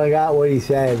 Jacob forgot what he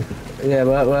said. Yeah,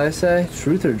 what did I say?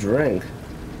 Truth or drink?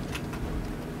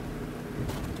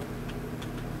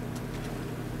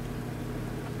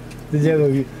 Did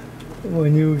you,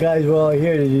 when you guys were all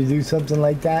here, did you do something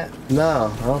like that?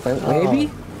 No, I don't think.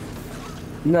 Maybe.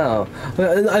 No,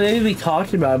 maybe we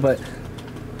talked about it, but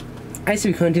I said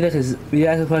we couldn't do that because we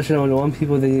asked a question on one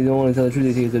people that don't want to tell the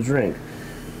truth, they take the drink.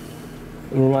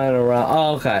 We're running around.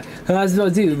 Oh, okay. And I was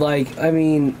about, dude, like, I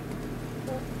mean,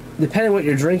 depending on what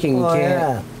you're drinking, you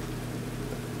can't.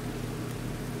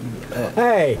 Yeah.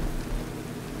 Hey,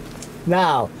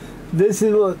 now, this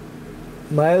is what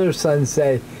my other son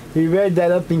said. He read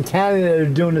that up in Canada they're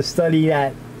doing a study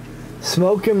that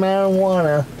smoking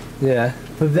marijuana Yeah.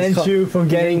 prevents you from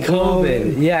getting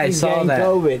COVID. Yeah, I saw that.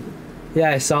 COVID.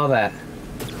 Yeah, I saw that.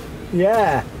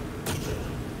 Yeah.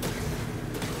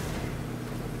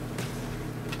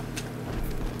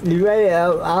 You read it? I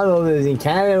don't know if it was in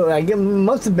Canada. It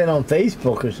must have been on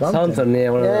Facebook or something. Something, yeah,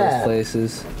 one of those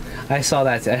places. I saw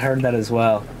that. I heard that as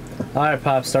well. All right,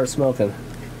 Pop, start smoking.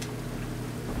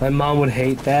 My mom would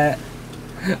hate that.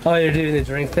 Oh, you're doing the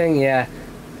drink thing? Yeah.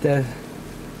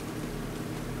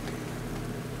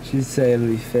 She'd say it would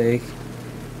be fake.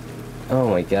 Oh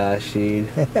my gosh, she'd.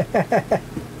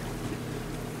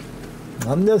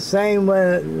 I'm just saying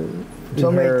what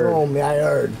somebody told me. I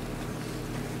heard.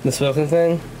 The smoking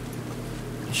thing?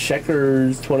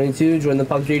 Checkers 22, join the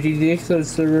Pops&JakeyT Editors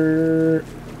server.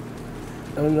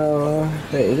 I don't know.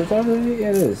 Wait, is it Pops&JakeyT? Yeah,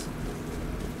 it is.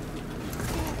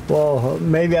 Well,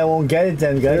 maybe I won't get it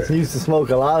then, guys. I used to smoke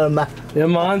a lot of Your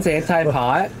mom's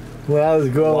anti-pot? when I was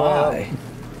growing Why?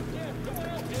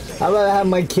 up. I'd rather have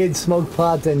my kids smoke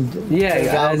pot than Yeah, drink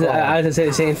I was alcohol. going to say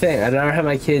the same thing. I'd rather have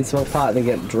my kids smoke pot than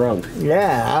get drunk.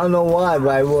 Yeah, I don't know why, but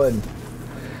I would.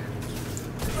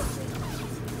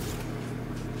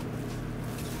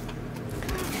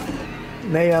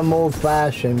 Maybe I'm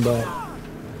old-fashioned, but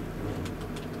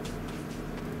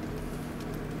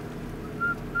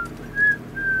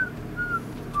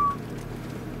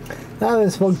I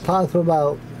haven't smoked pot for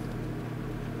about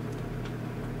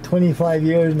 25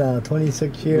 years now,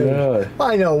 26 years. Really? Well,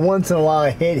 I know once in a while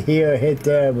I hit here, hit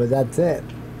there, but that's it.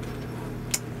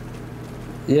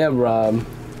 Yeah, Rob.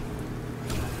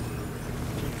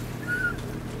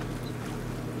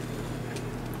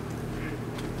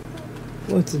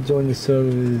 What's the join the server?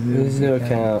 This is a new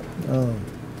account. Oh.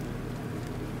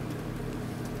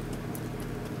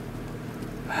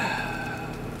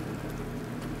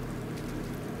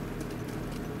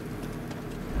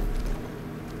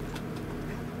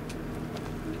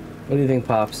 What do you think,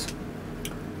 Pops?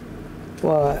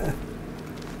 What?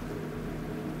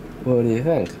 What do you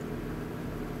think?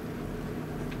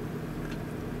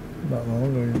 About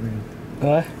longer, you mean?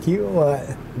 Huh? Keep what?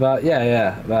 About,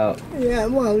 yeah, about... Yeah,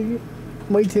 well,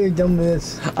 wait till you're done with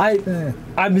this. I've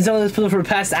been telling this puzzle for the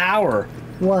past hour.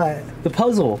 What? The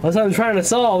puzzle. That's what I'm trying to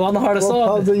solve. I'm the hardest What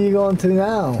solve. puzzle are you going to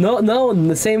now? No,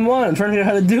 the same one. I'm trying to figure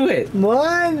out how to do it.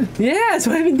 What? Yeah, that's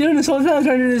what I've been doing this whole time. I'm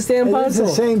trying to do this damn It's puzzle.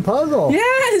 the same puzzle.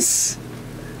 Yes!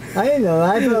 I didn't know.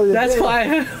 I thought it was That's why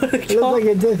it looks like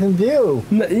a different view.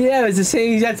 Yeah, it's the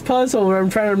same exact puzzle where I'm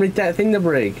trying to make that thing to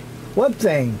break. What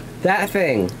thing? That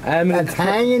thing. I mean, That's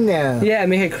hanging there. yeah,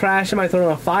 make it crash. I might throw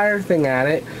a fire thing at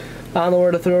it. I don't know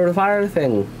where to throw the fire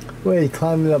thing. Wait,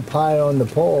 climbing up high on the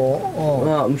pole. Oh.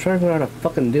 Well, I'm trying to figure out how to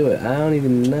fucking do it. I don't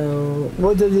even know.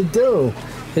 What does it do?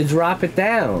 To drop it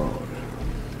down.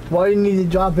 Why do you need to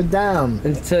drop it down?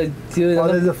 And to do Oh,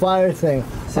 there's a fire thing.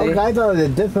 See? Okay, I thought it was a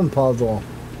different puzzle.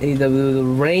 the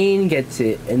rain gets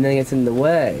it and then it gets in the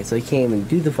way, so you can't even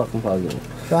do the fucking puzzle.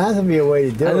 There has to be a way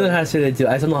to do I know it. how to do it.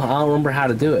 I don't know. I don't remember how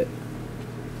to do it.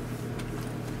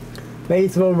 Maybe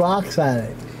throw rocks at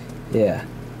it. Yeah.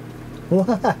 What?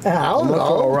 I I'm don't gonna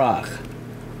throw a know. rock.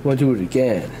 I'm gonna do it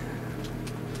again.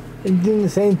 You're doing the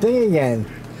same thing again.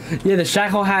 Yeah, the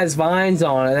shackle has vines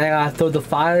on it, and I gotta throw the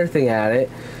fire thing at it,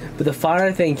 but the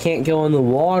fire thing can't go in the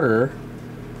water.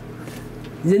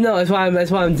 No, that's why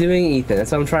I'm doing, Ethan.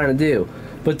 That's what I'm trying to do.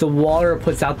 But the water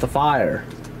puts out the fire.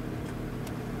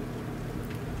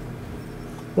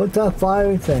 What's that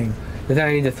fire thing? Then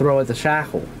I need to throw at the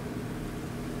shackle.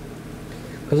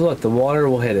 Cause look, the water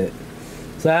will hit it.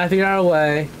 So I have to figure out a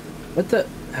way. What the?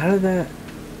 How did that?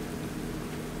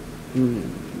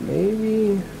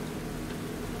 Maybe.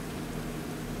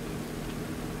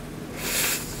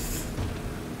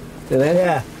 Did it?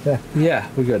 Yeah, yeah. Yeah,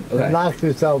 we're good. Okay. Knocked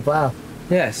yourself out.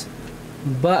 Yes.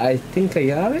 But I think I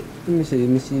got it. Let me see, let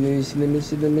me see, let me see, let me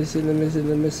see, let me see, let me see,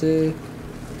 let me see.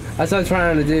 That's what I'm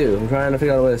trying to do. I'm trying to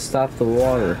figure out a way to stop the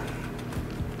water.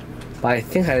 But I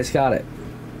think I just got it.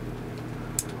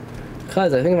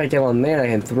 Because I think if I get on there, I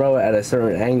can throw it at a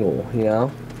certain angle, you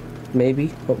know? Maybe,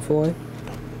 hopefully.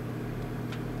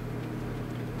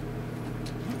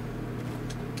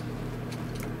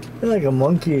 You're like a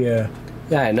monkey here.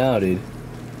 Yeah, I know, dude.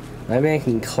 My man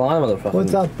can climb, motherfucker.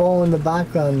 What's that ball in the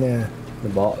background there? The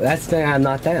ball. That's the thing I'm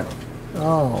not down.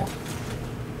 Oh.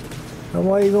 And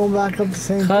why are you going back up the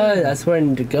same Because thing? that's where I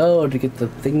need to go to get the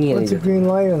thingy. What's the green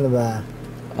light on the back?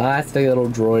 That's the little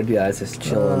droid guy. It's just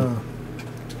chilling. Oh.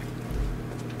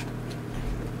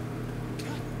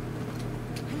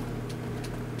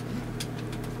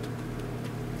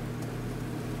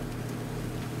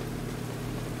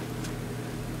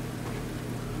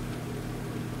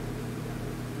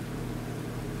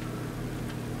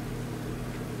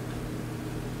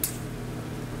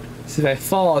 See, if I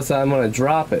fall, so I'm gonna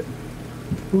drop it.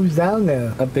 Who's down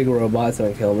there? A big robot's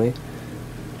gonna kill me.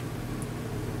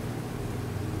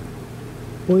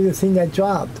 Who's the thing that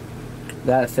dropped?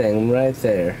 That thing right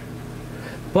there.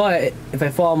 But if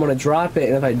I fall, I'm gonna drop it,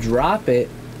 and if I drop it,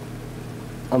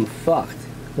 I'm fucked.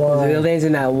 Why? The thing's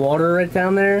in that water right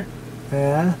down there.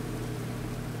 Yeah?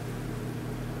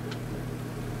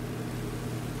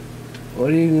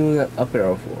 What are you doing that up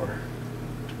arrow for?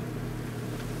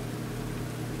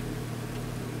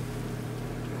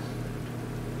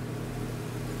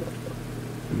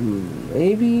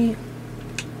 Maybe.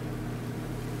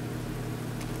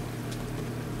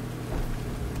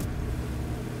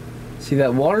 See,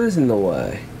 that water's in the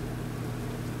way.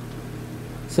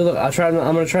 So look, I'm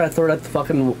gonna try to throw it at the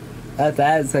fucking at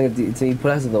that thing until you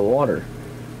put us in the water.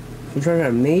 I'm trying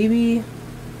to maybe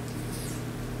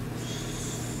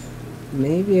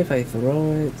if I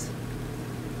throw it,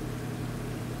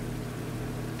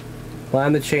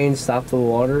 climb the chain, stop the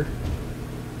water.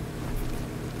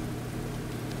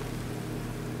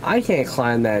 I can't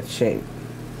climb that chain.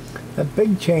 That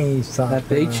big chain he's talking That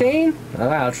big about. chain?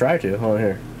 I'll try to. Hold on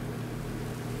here.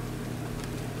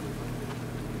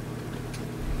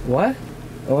 What?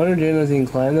 I wonder if Jane can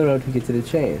climb the road to get to the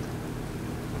chain.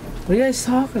 What are you guys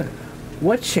talking about?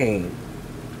 What chain?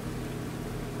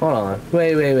 Hold on.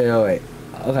 Wait.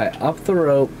 Okay, up the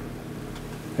rope.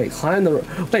 Wait, climb the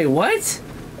rope. Wait, what?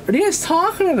 What are you guys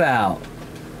talking about?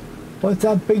 What's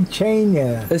that big chain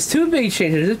there? There's two big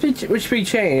chains. Which big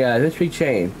chain? Yeah, this big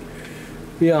chain.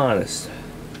 Be honest.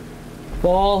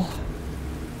 Ball.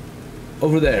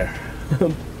 Over there.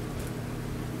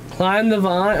 Climb the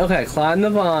vine. Okay, climb the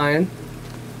vine.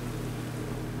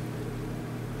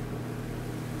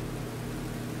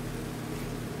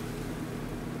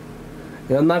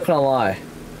 Yeah, I'm not gonna lie.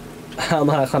 I'm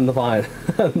not gonna climb the vine.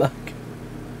 I'm not.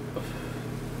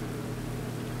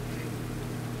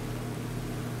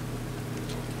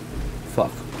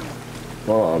 Fuck.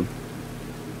 Hold on.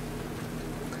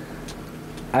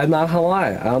 I'm not gonna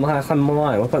lie. I don't know how to climb the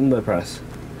line. What button do I press?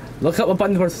 Look up what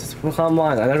button to press to climb the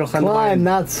line. I never climb the vine. Climb,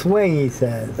 not swing, he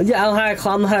says. Yeah, I don't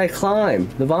know how to climb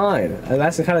the vine.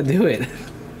 That's how to do it.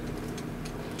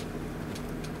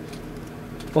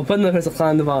 What button do I press to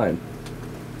climb the vine?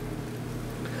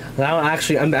 And I don't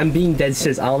actually, I'm being dead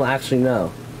serious. I don't actually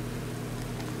know.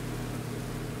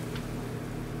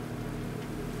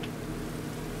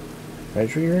 Right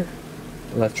trigger?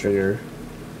 Left trigger.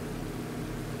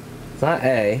 It's not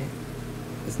A.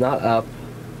 It's not up.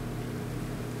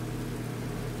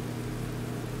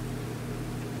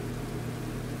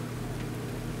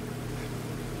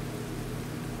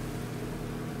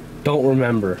 Don't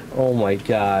remember. Oh my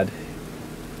god.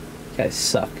 You guys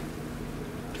suck.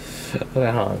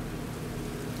 Okay, hold on.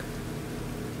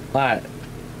 Alright.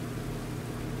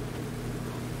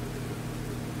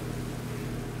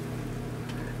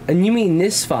 And you mean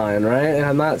this fine, right? And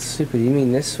I'm not stupid. You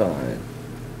mean this fine.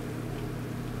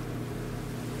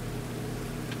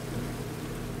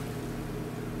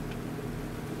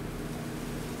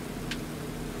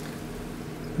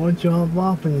 Why don't you hop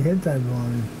off when you hit that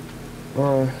line?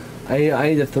 Well, I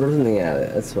need to throw something at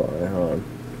it. That's why. Hold on.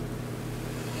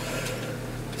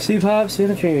 See, Pops,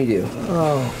 what can we do?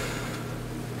 Oh.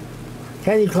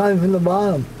 Can you climb from the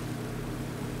bottom?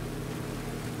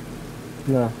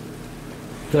 No.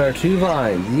 There are two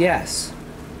vines. Yes.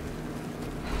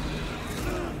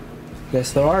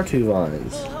 Yes, there are two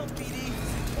vines.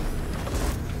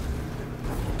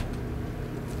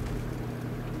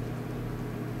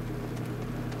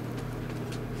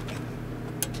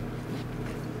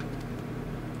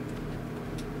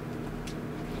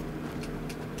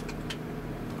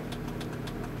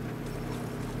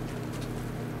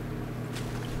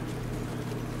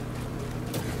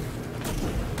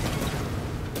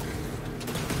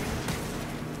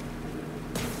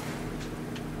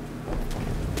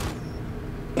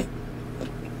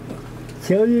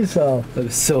 kill yourself. That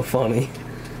was so funny.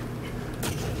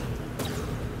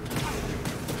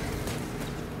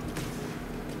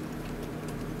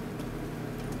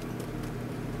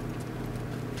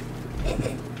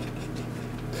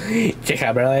 Check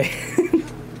out, brother.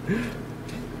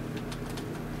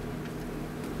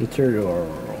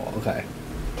 Okay.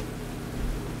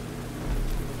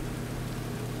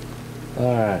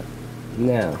 Alright.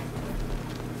 Now.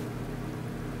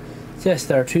 Yes,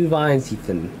 there are 2 vines,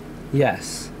 Ethan.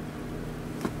 Yes.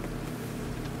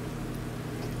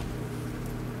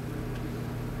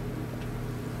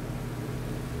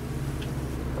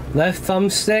 Left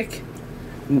thumbstick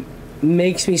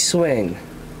makes me swing.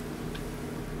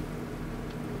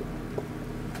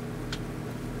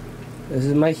 This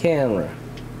is my camera.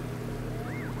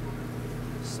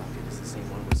 Socket is the same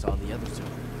one we saw in the other zone.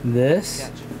 This.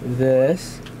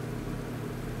 This.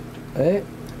 Wait.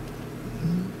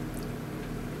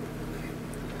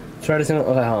 Try to sing. Okay,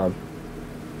 hold on.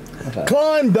 Okay.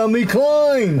 Climb, dummy,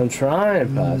 climb! I'm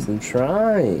trying, Pops. I'm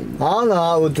trying. I don't know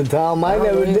how with the time. I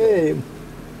never did.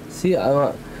 See,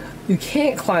 you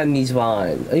can't climb these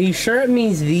vines. Are you sure it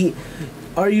means the?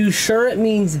 Are you sure it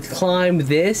means climb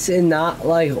this and not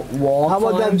like wall? How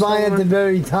about that vine at the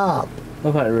very top?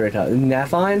 What about the very top? That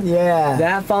vine? Yeah.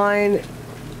 That vine,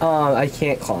 I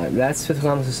can't climb. That's what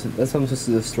I'm supposed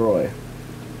to destroy.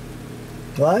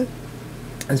 What?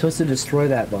 I'm supposed to destroy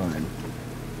that vine.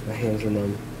 My hands are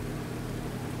numb.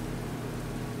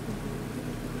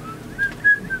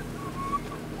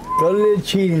 Go to the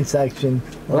cheating section.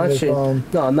 I'm not cheating.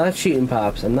 No, I'm not cheating,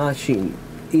 Pops. I'm not cheating.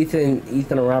 Ethan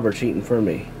and Robert cheating for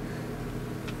me.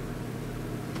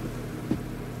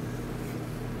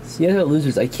 See, you guys are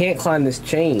losers. I can't climb this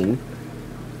chain.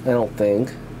 I don't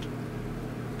think.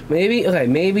 Maybe, okay,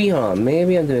 maybe,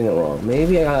 maybe I'm doing it wrong.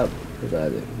 Maybe I gotta, what did I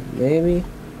do? Maybe,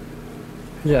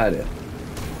 what did I do?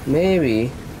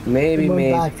 Maybe, maybe.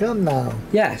 Back up now.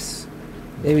 Yes.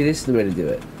 Maybe this is the way to do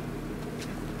it.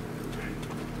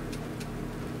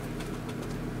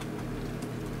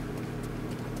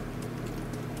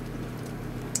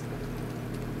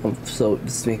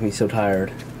 This is making me so tired.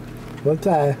 What's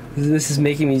that? This is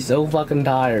making me so fucking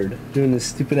tired doing this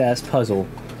stupid ass puzzle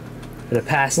for the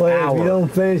past hour. If you don't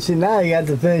finish it now, you have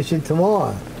to finish it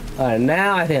tomorrow. Alright,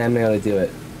 now I think I'm able to do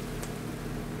it.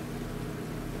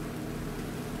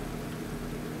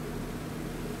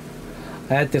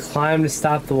 I had to climb to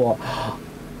stop the wall.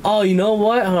 Oh, you know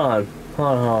what? Hold on.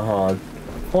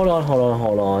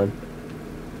 Hold on.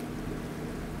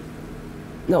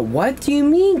 No, what do you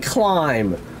mean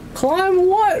climb? Climb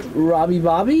what, Robbie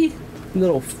Bobby?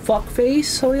 Little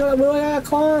fuckface? What do I gotta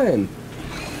climb?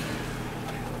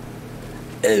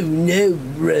 Oh no,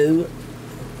 bro.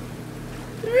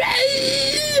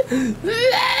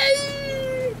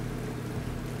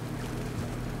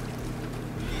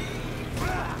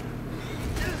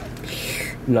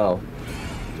 No.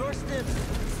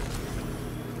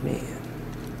 Man.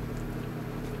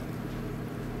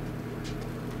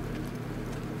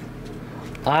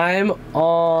 I'm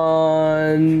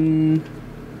on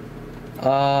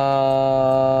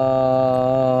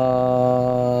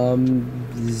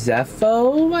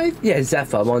Zepho? Yeah,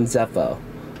 Zepho. I'm on Zepho.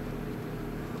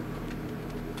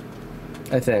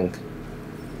 I think.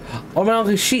 Oh, I'm on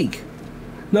Kashyyyk.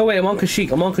 No way, I'm on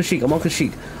Kashyyyk. I'm on Kashyyyk.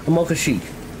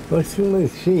 What's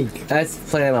Kashyyyk? That's the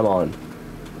plan I'm on.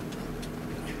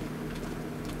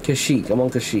 Kashyyyk. I'm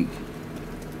on Kashyyyk.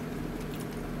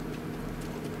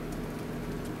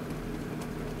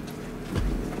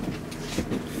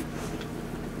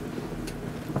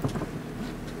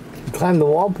 Climb the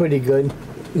wall pretty good.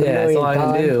 Yeah, that's all I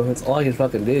can do. That's all I can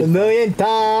fucking do. A million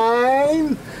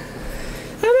times!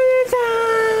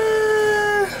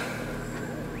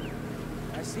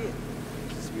 I see it.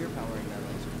 Sphere powering that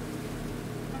laser.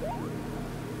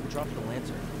 We dropped the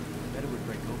lantern. I bet it would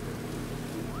break open.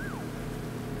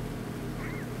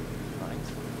 Vines?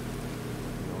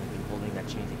 We've only been holding that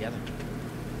chain together.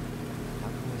 How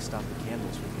can we stop the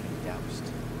candles from getting doused?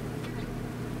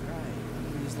 Right.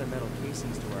 We can use their metal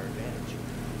casings to our advantage.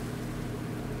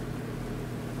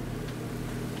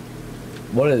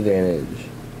 What advantage?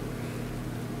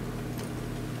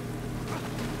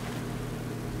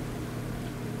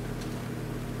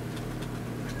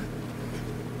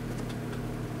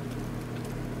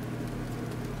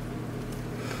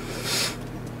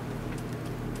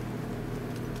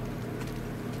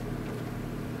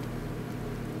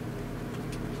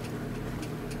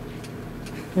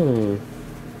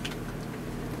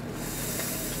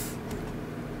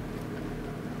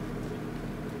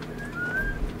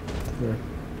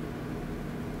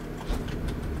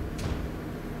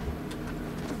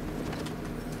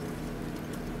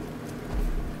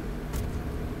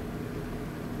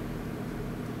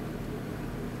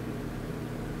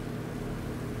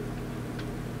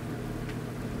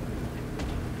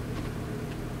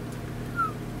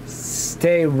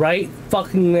 Stay right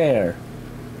fucking there.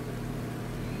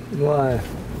 Why?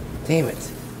 Damn it.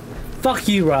 Fuck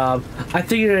you, Rob. I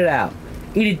figured it out.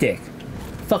 Eat a dick.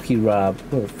 Fuck you, Rob.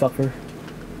 Motherfucker.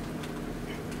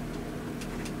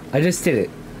 I just did it.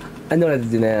 I know what to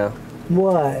do now.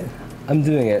 What? I'm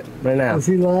doing it right now. Was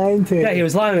he lying to you? Yeah, he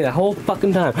was lying to me the whole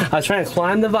fucking time. I was trying to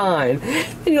climb the vine,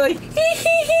 and you're like, hee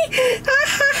hee hee, ah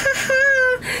ha ha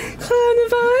ha, climb the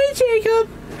vine, Jacob.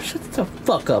 Shut the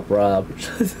fuck up, Rob.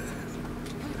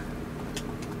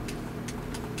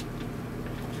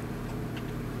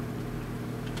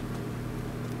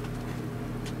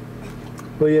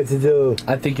 What do you have to do?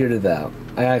 I figured it out.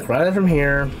 I gotta grab it from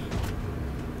here,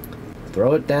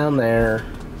 throw it down there.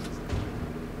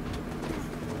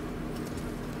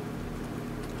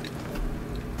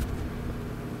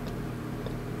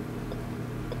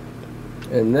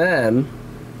 And then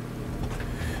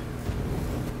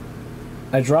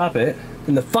I drop it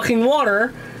in the fucking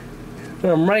water,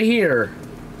 and I'm right here.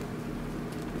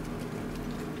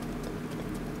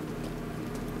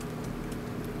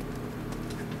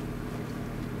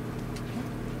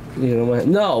 You know what?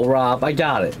 No, Rob, I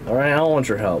got it. All right, I don't want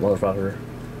your help, motherfucker.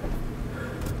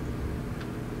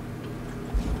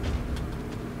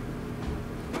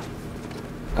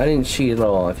 I didn't cheat at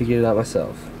all. I figured it out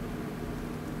myself.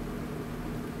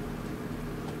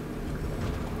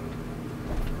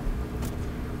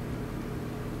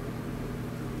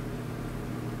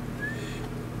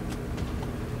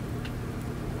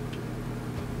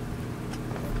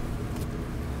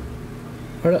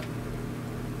 Where the...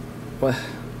 What?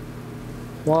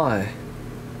 Why?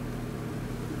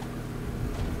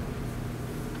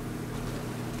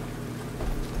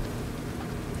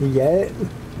 You get it?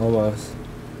 Almost.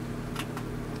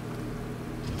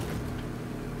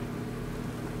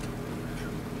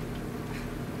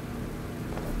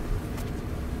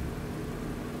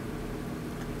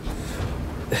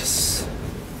 Yes.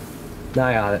 Now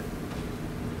I got it.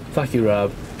 Fuck you,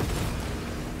 Rob.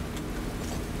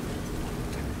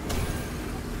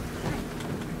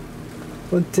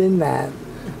 What's in that?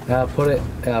 Put it,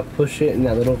 push it in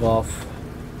that little golf.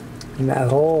 In that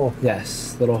hole?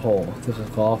 Yes, little hole. It's like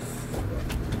a golf.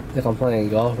 I think I'm playing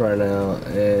golf right now,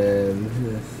 and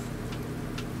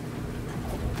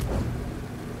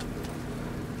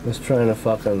just trying to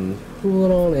fucking pull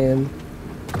it on in.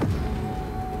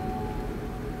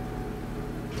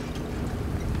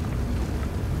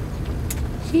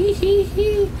 Hee hee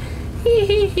hee, hee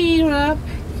hee hee, Rob.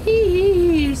 Hee hee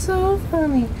hee, you're so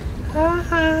funny. Ha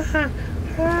ha ha,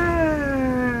 ha,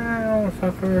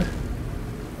 motherfucker.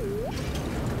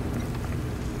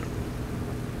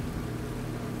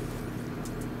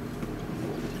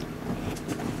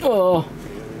 Oh.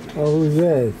 Oh, who's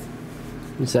this?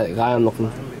 Who's that guy I'm looking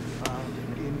for?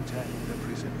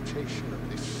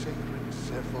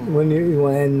 When you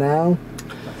want to end now?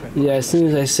 Yeah, as soon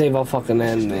as I save, I'll fucking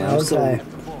end, man. I'm Okay.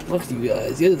 Fuck you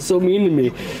guys. You guys are so mean to me.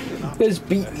 You guys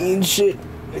beat me and shit.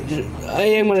 I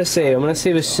am gonna save. I'm gonna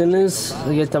save as soon as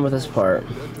I get done with this part.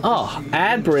 Oh,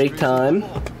 ad break time.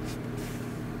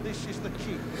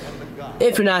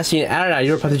 If you're not seeing it, I don't know,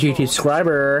 you're a Pops&JakeyT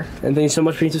subscriber. And thank you so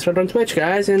much for being subscribed on Twitch,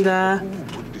 guys. And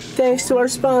thanks to our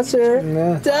sponsor,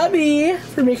 Dubby,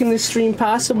 for making this stream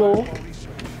possible.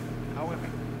 However,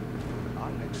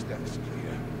 our next step is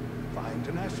clear. Find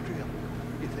an Astria,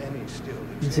 if any still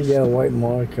You should get a white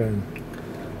marker. And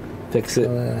Fix it.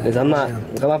 'Cause I'm not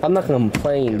gonna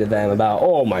complain to them about,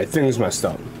 oh, my thing's messed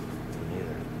up.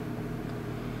 Neither.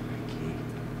 Key.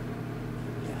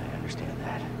 Yeah, I understand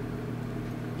that.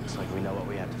 Looks like we know what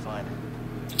we have to find.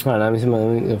 Alright, let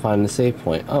me find the save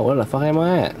point. Oh, where the fuck am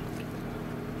I at?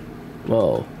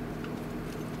 Whoa.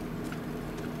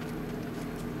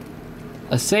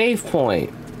 A save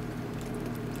point.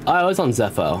 Oh, it's on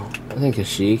Zepho. I think it's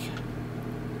chic.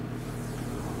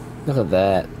 Look at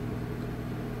that.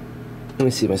 Let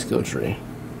me see my skill tree.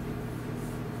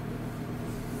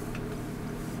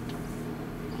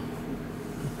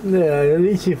 yeah, at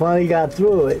least you finally got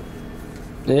through it.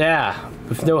 Yeah,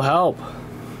 with no help.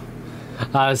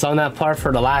 I was on that part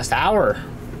for the last hour.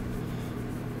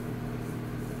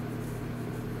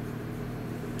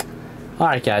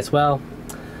 Alright, guys, well,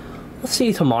 we'll see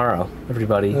you tomorrow,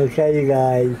 everybody. Okay, you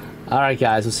guys. Alright,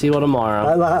 guys, we'll see you all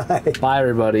tomorrow. Bye-bye. Bye,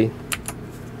 everybody.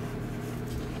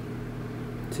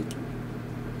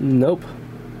 Nope.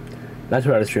 Not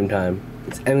 2 hours stream time.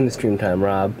 It's ending the stream time,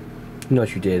 Rob. You know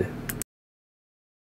what you did.